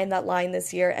 And behind that line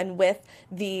this year, and with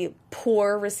the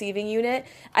poor receiving unit,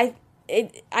 I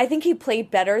think he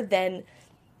played better than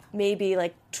maybe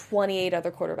like 28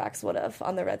 other quarterbacks would have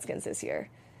on the Redskins this year.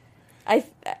 I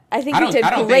think he did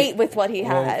great with what he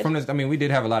had. We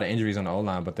did have a lot of injuries on the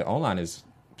O-line, but the O-line is,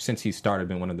 since he started,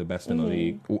 been one of the best in the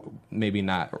league. Maybe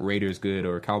not Raiders good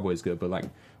or Cowboys good, but like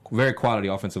very quality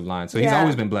offensive line. So he's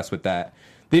always been blessed with that.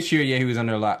 This year, he was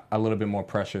under a little bit more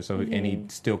pressure, and he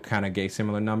still kind of gave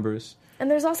similar numbers. And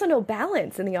there's also no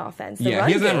balance in the offense. The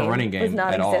he doesn't have a running game was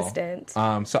at all. non-existent.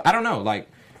 So I don't know. Like,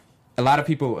 a lot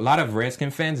of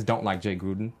Redskin fans don't like Jay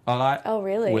Gruden a lot. Oh,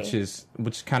 really?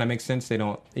 Which kind of makes sense. They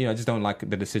don't, just don't like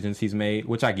the decisions he's made,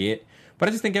 which I get. But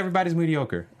I just think everybody's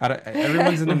mediocre.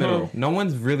 Everyone's in the middle. No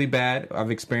one's really bad.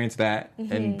 I've experienced that,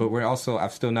 but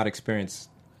I've still not experienced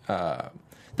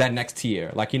that next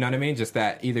tier. Like, you know what I mean? Just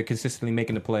that either consistently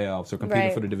making the playoffs or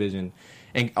competing for the division.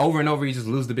 And over, you just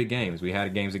lose the big games. We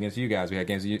had games against you guys. We had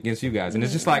games against you guys. And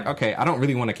it's just like, okay, I don't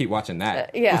really want to keep watching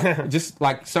that. Just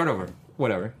like start over.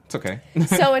 Whatever. It's okay.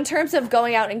 So in terms of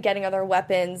going out and getting other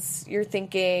weapons, you're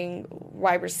thinking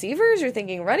wide receivers? You're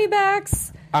thinking running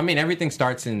backs? I mean, everything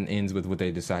starts and ends with what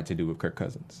they decide to do with Kirk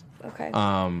Cousins. Okay.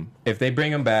 If they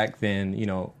bring him back, then,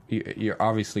 you're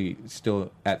obviously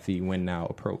still at the win now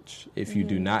approach. If you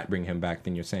do not bring him back,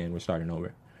 then you're saying we're starting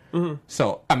over.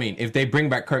 So, I mean, if they bring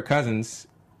back Kirk Cousins,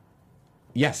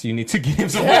 yes, you need to give him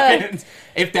some weapons.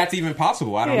 If that's even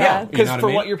possible. I don't know. Because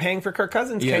what you're paying for Kirk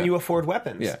Cousins, can you afford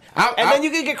weapons? Yeah. Then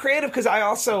you can get creative, because I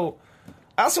also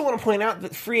want to point out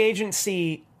that free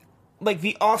agency, like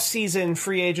the off-season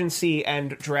free agency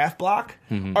and draft block,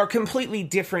 are completely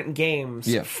different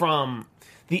games from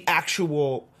the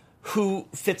actual who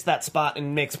fits that spot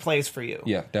and makes plays for you.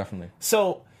 Yeah, definitely.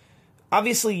 So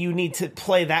obviously you need to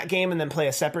play that game and then play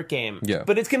a separate game. Yeah.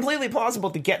 But it's completely plausible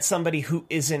to get somebody who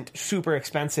isn't super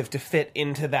expensive to fit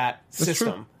into that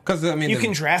system. Because, you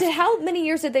can draft. How many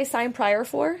years did they sign Pryor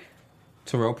for?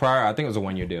 Terrell Pryor, I think it was a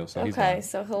 1-year deal. So he's gone.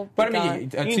 So he'll be But I gone. mean, You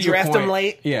to can your draft point, him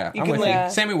late. Yeah, You I'm can, with like-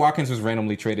 you. Sammy Watkins was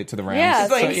randomly traded to the Rams. Yeah,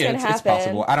 so things can it's happen.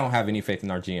 possible. I don't have any faith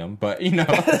in our GM, but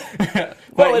but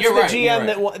Well, it's you're the right,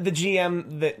 GM you're right. the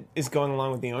GM that is going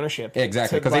along with the ownership.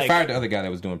 Exactly, to, because they fired the other guy that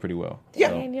was doing pretty well. Yeah.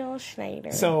 So. Daniel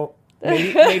Schneider. So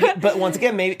maybe, but once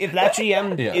again, maybe if that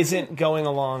GM Yeah. isn't going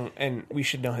along, and we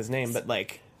should know his name, but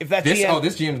like if that This GM,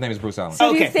 GM's name is Bruce Allen.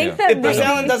 So do you okay. think Yeah. that if Bruce maybe-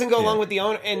 Allen doesn't go along Yeah. with the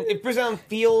owner, and if Bruce Allen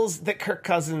feels that Kirk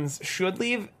Cousins should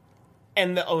leave,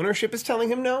 and the ownership is telling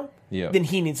him no, then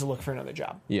he needs to look for another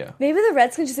job. Yeah. Maybe the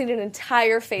Redskins just need an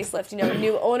entire facelift.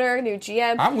 New owner, new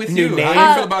GM. I'm with New you. name. How do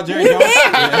you feel about Jerry Jones?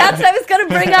 That's what I was going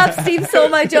to bring up. Steve stole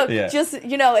my joke. Yeah. Just,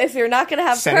 if you're not going to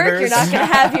have Kirk, Senators. you're not going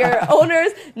to have your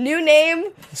owners. New name.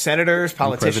 Senators,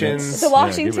 politicians. The Yeah,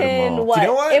 Washington, get rid of them all. what? Do you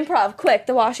know what? Improv, quick.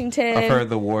 The Washington. I've heard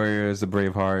the Warriors, the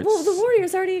Bravehearts. Well, the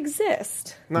Warriors already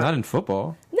exist. Not in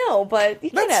football. No, but you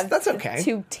can't have That's okay.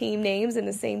 two team names in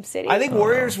the same city. I think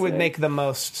Warriors would make the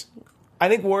most. I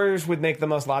think Warriors would make the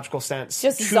most logical sense.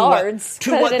 Just to Zards.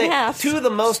 to Cut what it in they half. to the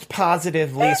most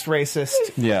positive, least racist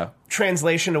Yeah.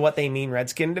 translation to what they mean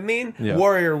Redskin to mean, Yeah.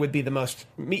 Warrior would be the most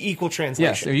equal Yes,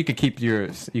 translation. or you could keep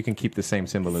the same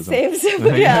symbolism. Same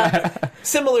symbol. Yeah.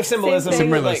 Similar symbolism. Same thing.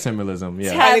 Similar like- symbolism.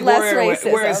 Yeah. Had I think less Warrior,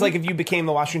 racism. whereas like if you became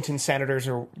the Washington Senators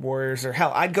or Warriors or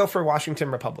hell, I'd go for Washington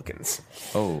Republicans.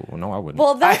 Oh no, I wouldn't.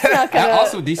 Well, that's not gonna.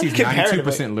 Also, DC's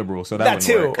Comparatively. 92% liberal, so That wouldn't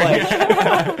too. work.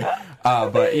 Like,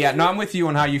 But yeah, no, I'm with you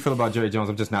on how you feel about Jerry Jones.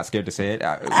 I'm just not scared to say it.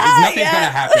 Nothing's gonna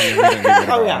happen if we don't get rid of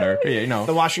our owner. Yeah, you know.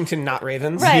 the Washington not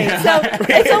Ravens. Right. So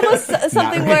it's almost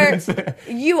something where Ravens.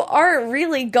 you aren't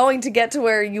really going to get to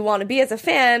where you want to be as a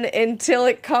fan until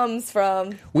it comes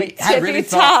from the I tippy really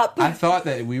top. I thought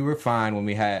that we were fine when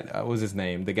we had what was his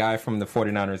name, the guy from the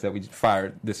 49ers that we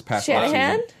fired this past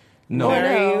Shanahan? offseason. No, Or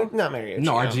no? Mariucci? Not Mariucci.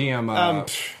 no, our GM.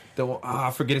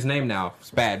 I forget his name now.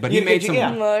 It's bad, but he Yeah, made some.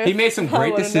 yeah. He made some I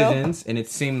great wanna know. decisions, and it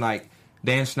seemed like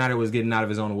Dan Snyder was getting out of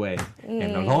his own way. And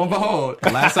Mm. lo and behold,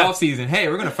 last offseason, hey,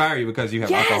 we're going to fire you because you have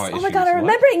Yes. alcohol Oh issues. my God, I What?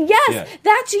 remember it. Yes, Yeah.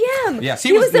 that GM. Yes,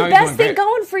 he was no, the he's best doing thing great.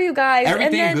 going for you guys.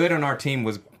 Everything and then, good on our team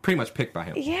was pretty much picked by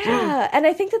him. Yeah, and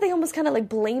I think that they almost kind of like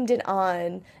blamed it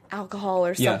on alcohol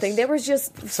or something. Yes. There was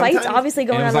just fights Sometimes- obviously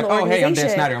going And it on was in like, the oh, hey, I'm organization.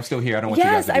 Dan Snyder. I'm still here. I don't want you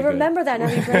guys Yes, to I be good. remember that. Now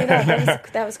you bring it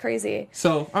up. That was crazy.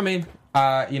 So, I mean,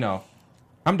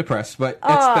 I'm depressed, but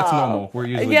that's normal. We're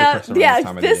usually Yeah, depressed around yeah. this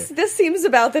time of the year. This seems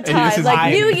about the this time. is Like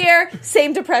high. New Year,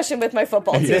 same depression with my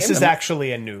football team. This is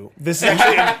actually a new. This is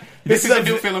actually. This is a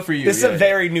new feeling for you, This is yeah. a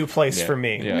very new place Yeah. for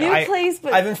me. Yeah. New place,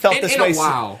 but- I haven't felt In- this in a way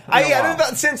while. I In a while. haven't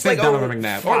felt since like Donovan over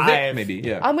McNabb. Or Vic, 5. maybe.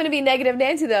 Yeah. I'm going to be negative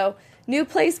Nancy though. New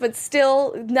place, but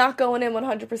still not going in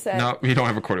 100%. No, you don't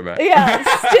have a quarterback. Yeah,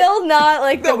 still not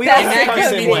like No, the we don't best have it That could gives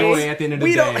Carson me be. Wentz. joy at the end of the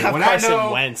We day. don't have When Carson I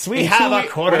know Wentz. We in have 2 a When I know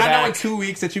in quarterback. 2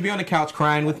 weeks that you be on the couch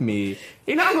crying with me,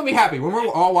 you're not going to be happy. When we're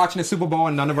all watching the Super Bowl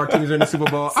and none of our teams are in the Super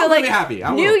Bowl, So I'm going like to be happy.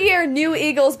 I New will. Year, new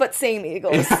Eagles, but same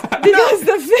Eagles. Because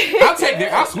the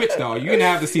I'll switch though. You can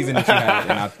have the season that you had,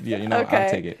 and I'll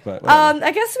take it. But whatever.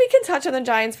 I guess we can touch on the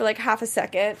Giants for like half a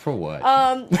second. For what?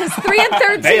 Because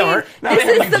 3-13, They aren't.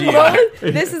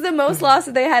 This is the most loss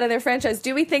that they had in their franchise.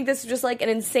 Do we think this is just like an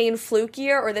insane fluke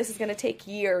year, or this is going to take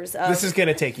years? This is going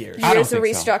to take years. I don't years of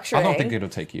think so. restructuring? I don't think it'll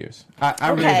take years. I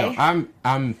really Okay. don't.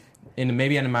 I'm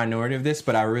maybe in the minority of this,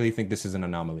 but I really think this is an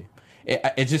anomaly.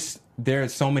 It just there are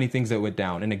so many things that went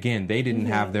down, and again, they didn't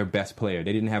have their best player.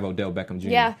 They didn't have Odell Beckham Jr.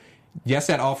 Yeah. Yes,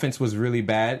 that offense was really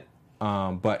bad,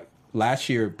 but last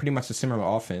year pretty much a similar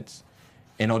offense,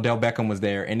 and Odell Beckham was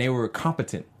there, and they were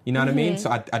competent. You know what I mean?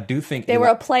 So I do think They were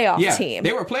a playoff team.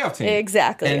 They were a playoff team.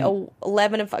 Exactly. And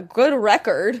 11-5. Good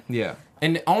record. yeah,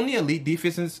 and only elite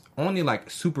defenses, only like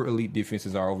super elite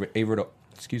defenses are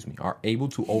able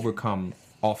to overcome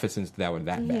offenses that were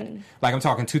that bad. Like I'm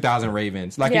talking 2000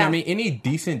 Ravens. Like you know what I Yeah. mean? Any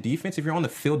decent defense, if you're on the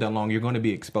field that long, you're going to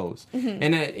be exposed. And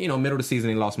then middle of the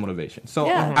season, they lost motivation. So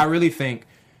Yeah. I really think,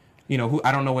 I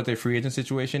don't know what their free agent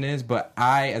situation is, but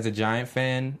I, as a Giant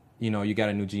fan, you got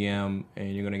a new GM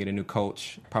and you're going to get a new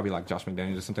coach, probably like Josh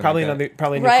McDaniels or something Probably like that.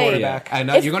 another new Right. quarterback. Yeah, and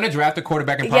If- you're going to draft a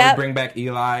quarterback and probably Yep. bring back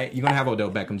Eli. You're going to have Odell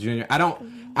Beckham Jr.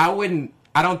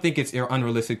 I don't think it's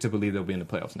unrealistic to believe they'll be in the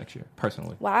playoffs next year,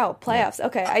 personally. Wow, playoffs.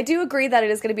 Okay, I do agree that it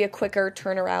is going to be a quicker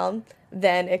turnaround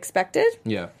than expected.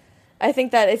 Yeah. I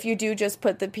think that if you do just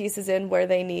put the pieces in where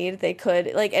they need, they could,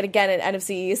 and again, in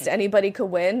NFC East, anybody could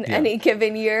win any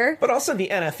given year. But also the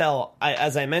NFL,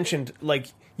 as I mentioned,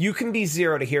 you can be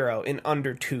 0 to hero in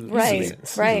under 2 Right,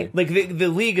 seasons. right. Like the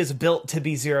league is built to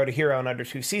be 0 to hero in under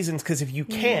 2 seasons because if you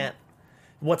Mm-hmm. can't,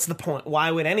 what's the point?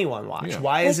 Why would anyone watch? Yeah.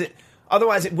 Why is it?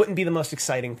 Otherwise, it wouldn't be the most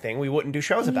exciting thing. We wouldn't do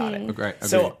shows about it. Agreed.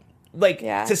 So,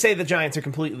 Yeah. to say the Giants are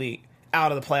completely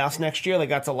out of the playoffs next year,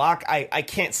 that's a lock. I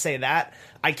can't say that.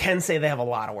 I can say they have a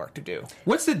lot of work to do.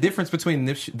 What's the difference between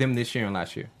them this year and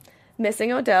last year?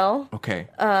 Missing Odell. Okay.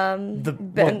 The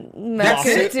That's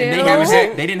it. it.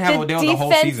 And they didn't have Odell the whole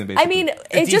defense- season, basically. I mean,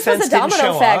 it just was defense a didn't domino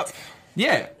show effect. up.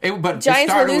 Yeah, but it Giants were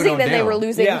started with losing, then they Odell. were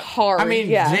losing Yeah. hard. I mean,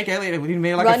 yeah. Jake Elliott, he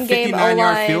made like Run a game, 59-yard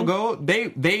O-line. field goal.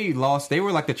 They lost. They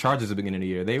were like the Chargers at the beginning of the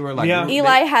year. They were like Yeah.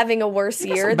 Eli having a worse they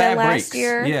got year some than bad last breaks.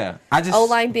 year. Yeah,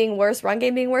 O-line being worse, run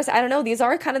game being worse. I don't know. These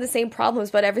are kind of the same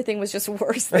problems, but everything was just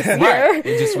worse this year. right.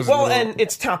 It just was a Well, little- and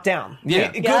it's top down.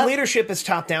 Yeah. Good Yep. leadership is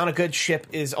top down. A good ship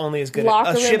is only as good.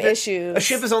 Locker a room ship issues. A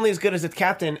ship is only as good as its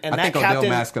captain, and I that think Odell captain.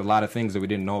 masked a lot of things that we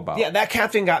didn't know about. Yeah, that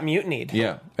captain got mutinied.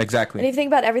 Yeah, exactly. And if you think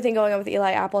about everything going on with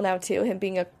Eli Apple now too, him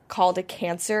being a call to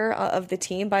cancer of the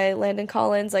team by Landon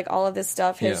Collins, like all of this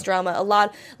stuff, his Yeah. drama, a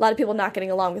lot of people not getting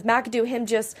along with McAdoo, him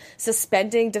just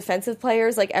suspending defensive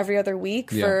players like every other week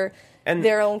Yeah. for And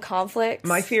their own conflicts.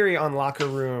 My theory on locker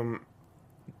room,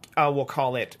 we'll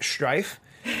call it strife,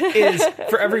 is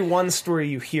for every one story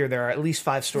you hear, there are at least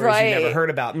 5 stories Right. you never heard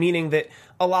about. Meaning that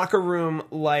a locker room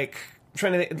like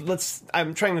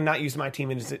I'm trying to not use my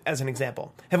team as an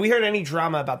example. Have we heard any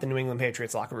drama about the New England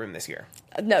Patriots locker room this year?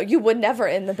 No, you would never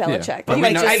in the Belichick. But You we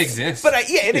might know just- it exists. But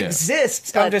it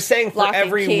exists. But I'm just saying, for lock and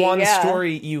every key, one yeah.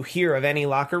 story you hear of any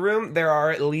locker room, there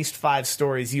are at least 5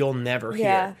 stories you'll never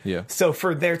hear. Yeah. So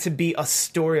for there to be a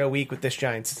story a week with this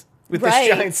Giants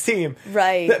team,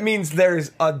 Right. that means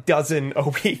there's a dozen a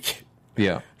week.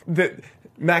 Yeah. That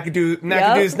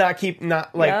McAdoo's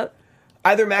not like. Yep.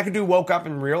 Either McAdoo woke up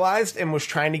and realized and was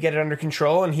trying to get it under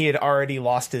control, and he had already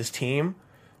lost his team,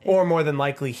 or more than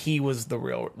likely he was the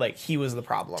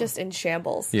problem. Just in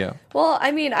shambles. Yeah. Well,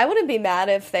 I mean, I wouldn't be mad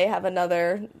if they have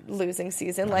another losing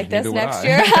season like this neither would next I.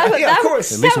 year. Yeah, of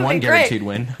course. At least that would one be great. guaranteed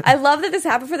win. I love that this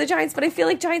happened for the Giants, but I feel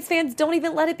like Giants fans don't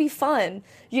even let it be fun.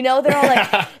 You know, they're all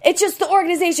like, it's just the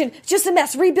organization, it's just a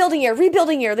mess, rebuilding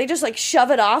year. They just like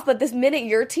shove it off, but this minute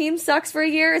your team sucks for a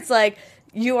year, it's like,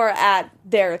 you are at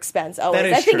their expense always. That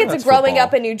is I think true. it's That's a growing football.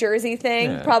 up in New Jersey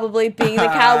thing, Yeah. probably being the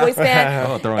Cowboys fan.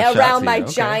 Oh, throwing shots around at my you.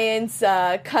 Okay. Giants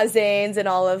cousins and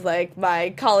all of like my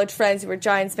college friends who were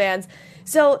Giants fans.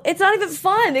 So it's not even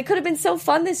fun. It could have been so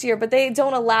fun this year, but they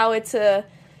don't allow it to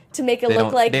make it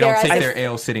look like they they're don't take as their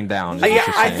L sitting down. is Yeah, what Yeah,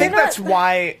 you're I saying. think They're that's not-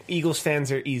 why Eagles fans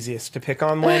are easiest to pick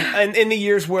on when, and in the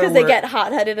years where because they get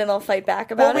hot-headed and they'll fight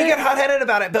back about we it. get hot-headed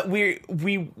about it, but we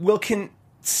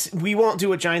won't do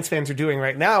what Giants fans are doing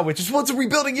right now, which is, well, it's a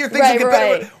rebuilding year. Things will get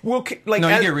better. Right. No,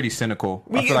 you get really cynical.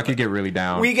 I feel like you get really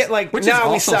down. We get like, which now is we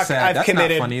also suck. sad. I've That's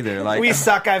committed. not fun either. Like we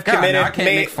suck. I've God, committed. now I can't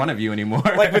make fun of you anymore.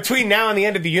 Like between now and the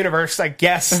end of the universe, I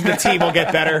guess the team will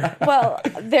get better. Well,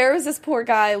 there was this poor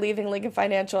guy leaving Lincoln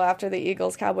Financial after the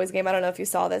Eagles-Cowboys game. I don't know if you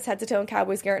saw this. Head-to-toe in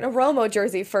Cowboys gear and a Romo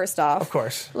jersey, first off. Of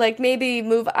course. Like, maybe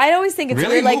move... I always think it's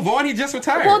really weird, like... move on. He just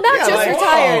retired. Well, not Yeah, just like-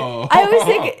 retired. Whoa. I always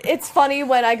think it's funny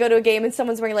when I go to a game and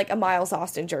someone's wearing, like, a Miles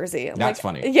Austin jersey. I'm That's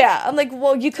like, funny. Yeah. I'm like,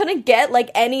 well, you couldn't get, like,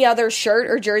 any other shirt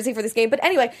or jersey for this game. But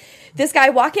anyway, this guy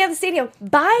walking out of the stadium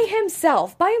by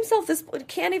himself, this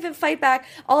can't even fight back.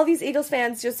 All these Eagles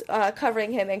fans just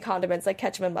covering him in condiments, like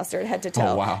ketchup and mustard, head to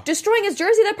toe. Oh, wow. Destroying his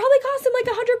jersey that probably cost him, like,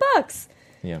 $100.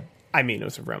 Yeah. I mean, it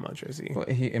was a Romo jersey. Well,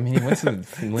 he went to the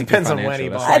Lincoln Depends on Financial. when he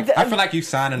That's bought like- I feel like you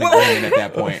signed an agreement at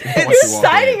that point. once You're you walk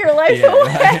signing in. your life Yeah,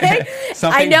 away. like,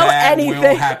 something I know bad anything.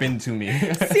 will happen to me.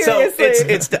 Seriously. So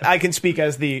it's I can speak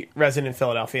as the resident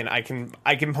Philadelphian. I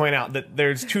can point out that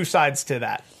there's 2 sides to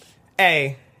that.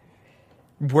 A,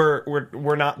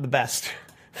 we're not the best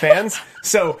fans,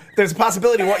 so there's a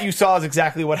possibility what you saw is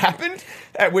exactly what happened.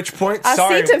 At which point, I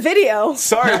sorry, see to video.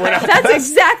 sorry, we're not the That's best.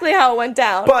 exactly how it went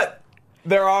down. But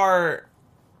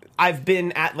I've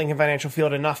been at Lincoln Financial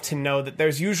Field enough to know that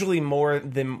there's usually more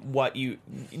than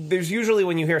there's usually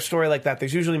when you hear a story like that,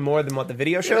 there's usually more than what the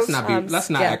video shows. Let's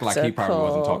not act like he probably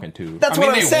wasn't talking to. That's I mean,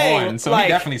 what I'm they saying, won, so like, he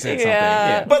definitely said something. yeah.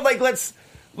 Yeah. But like, let's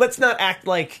not act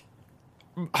like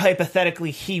hypothetically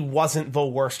he wasn't the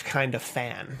worst kind of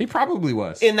fan He probably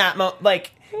was. in that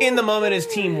in the moment his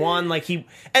team won. Like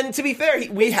and to be fair,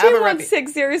 we His have team a won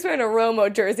 6 series wearing a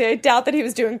Romo jersey. I doubt that he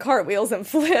was doing cartwheels and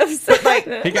flips.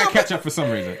 he got catch up for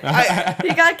some reason. He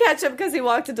got ketchup because he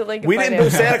walked into Lincoln We didn't boo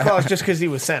Financial. Santa Claus just because he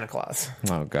was Santa Claus.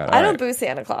 Oh God! I don't boo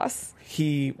Santa Claus.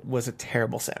 He was a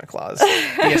terrible Santa Claus.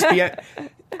 ESPN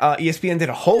did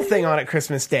a whole thing on it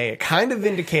Christmas Day. It kind of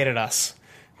vindicated us.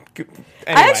 Anyway,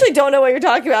 I actually don't know what you're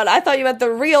talking about. I thought you meant the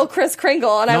real Chris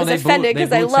Kringle, and I was offended because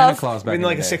I Santa love. Claus back in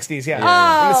like the day. 60s, yeah.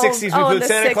 Oh, In the 60s, we in booed the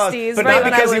Santa Claus, 60s, but right not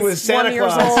when because I he was Santa 1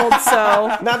 years Claus. old,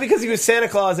 so Not because he was Santa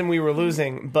Claus and we were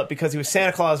losing, but because he was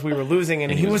Santa Claus, we were losing,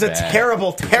 and he was a bad.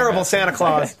 terrible, terrible Santa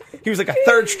Claus. He was like a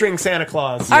 3rd string Santa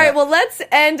Claus. All right, well, let's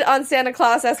end on Santa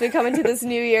Claus as we come into this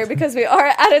new year because we are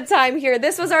out of time here.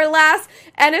 This was our last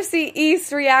NFC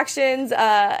East reactions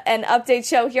and update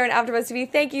show here on AfterBuzz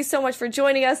TV. Thank you so much for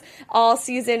joining us all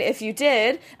season if you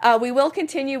did. We will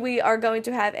continue. We are going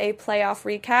to have a playoff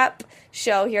recap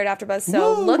show here at AfterBuzz,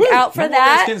 so look out for No more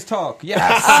that. Redskins talk.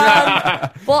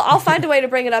 Yes. Well, I'll find a way to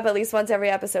bring it up at least once every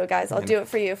episode, guys. I'll do it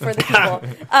for you, for the people.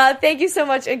 Thank you so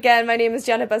much again. My name is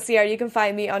Jenna Bussier. You can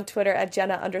find me on Twitter at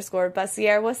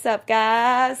Jenna_Bussier. What's up,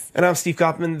 guys? And I'm Steve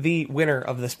Kaufman, the winner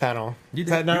of this panel. You Is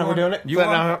that did- not you how we're won. doing it? You Is that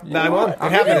won. not how- You I won. won. It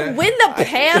I'm happened. gonna- Win the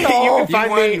panel. You You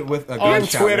find won me with a on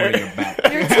gunshot Twitter. wound in your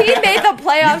back. Your team made the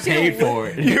playoffs. You paid for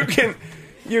it.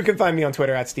 You can find me on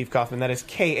Twitter at Steve Kaufman. That is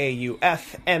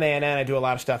KAUFMANN. I do a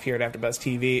lot of stuff here at AfterBuzz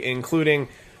TV, including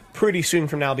pretty soon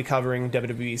from now I'll be covering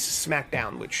WWE's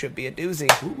SmackDown, which should be a doozy.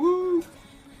 Woo.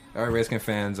 All right, Redskin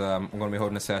fans, I'm going to be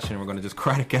holding a session. We're going to just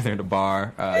cry together in the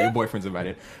bar. Your boyfriend's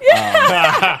invited.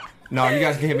 No, you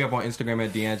guys can hit me up on Instagram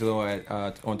at D'Angelo,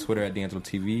 on Twitter at D'Angelo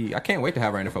TV. I can't wait to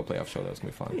have our NFL playoff show. That's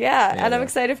going to be fun. Yeah, and I'm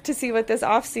excited to see what this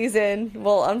offseason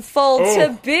will unfold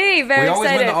to be. Very excited. We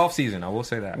always win the offseason, I will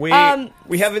say that. We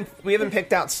haven't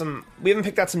picked out some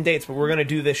dates, but we're going to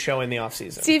do this show in the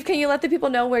offseason. Steve, can you let the people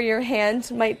know where your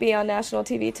hand might be on national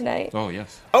TV tonight? Oh,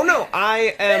 yes. Oh, no,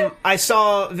 I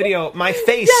saw a video, my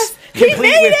face. Yes,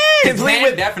 complete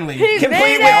with definitely.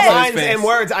 Complete with lines and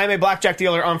words. I'm a blackjack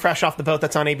dealer on Fresh Off the Boat.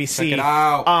 That's on ABC. Check it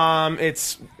out.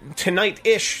 It's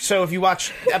tonight-ish, so if you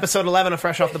watch episode 11 of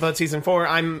Fresh Off the Boat Season 4,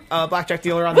 I'm a blackjack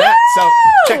dealer on that. So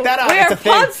check that out. We are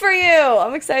pumped for you.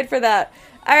 I'm excited for that.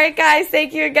 All right, guys.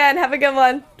 Thank you again. Have a good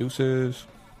one. Deuces.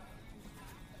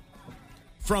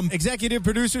 From executive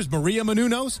producers Maria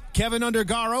Menounos, Kevin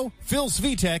Undergaro, Phil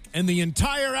Svitek, and the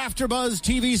entire AfterBuzz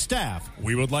TV staff,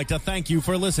 we would like to thank you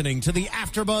for listening to the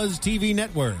AfterBuzz TV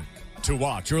network. To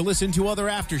watch or listen to other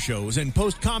after shows and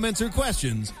post comments or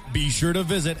questions, be sure to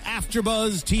visit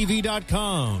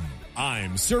AfterBuzzTV.com.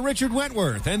 I'm Sir Richard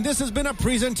Wentworth, and this has been a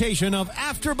presentation of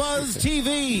AfterBuzz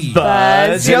TV.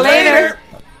 Buzz you later.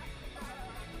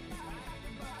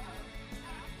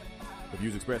 The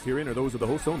views expressed herein are those of the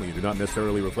hosts only and do not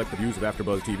necessarily reflect the views of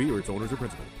AfterBuzz TV or its owners or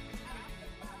principals.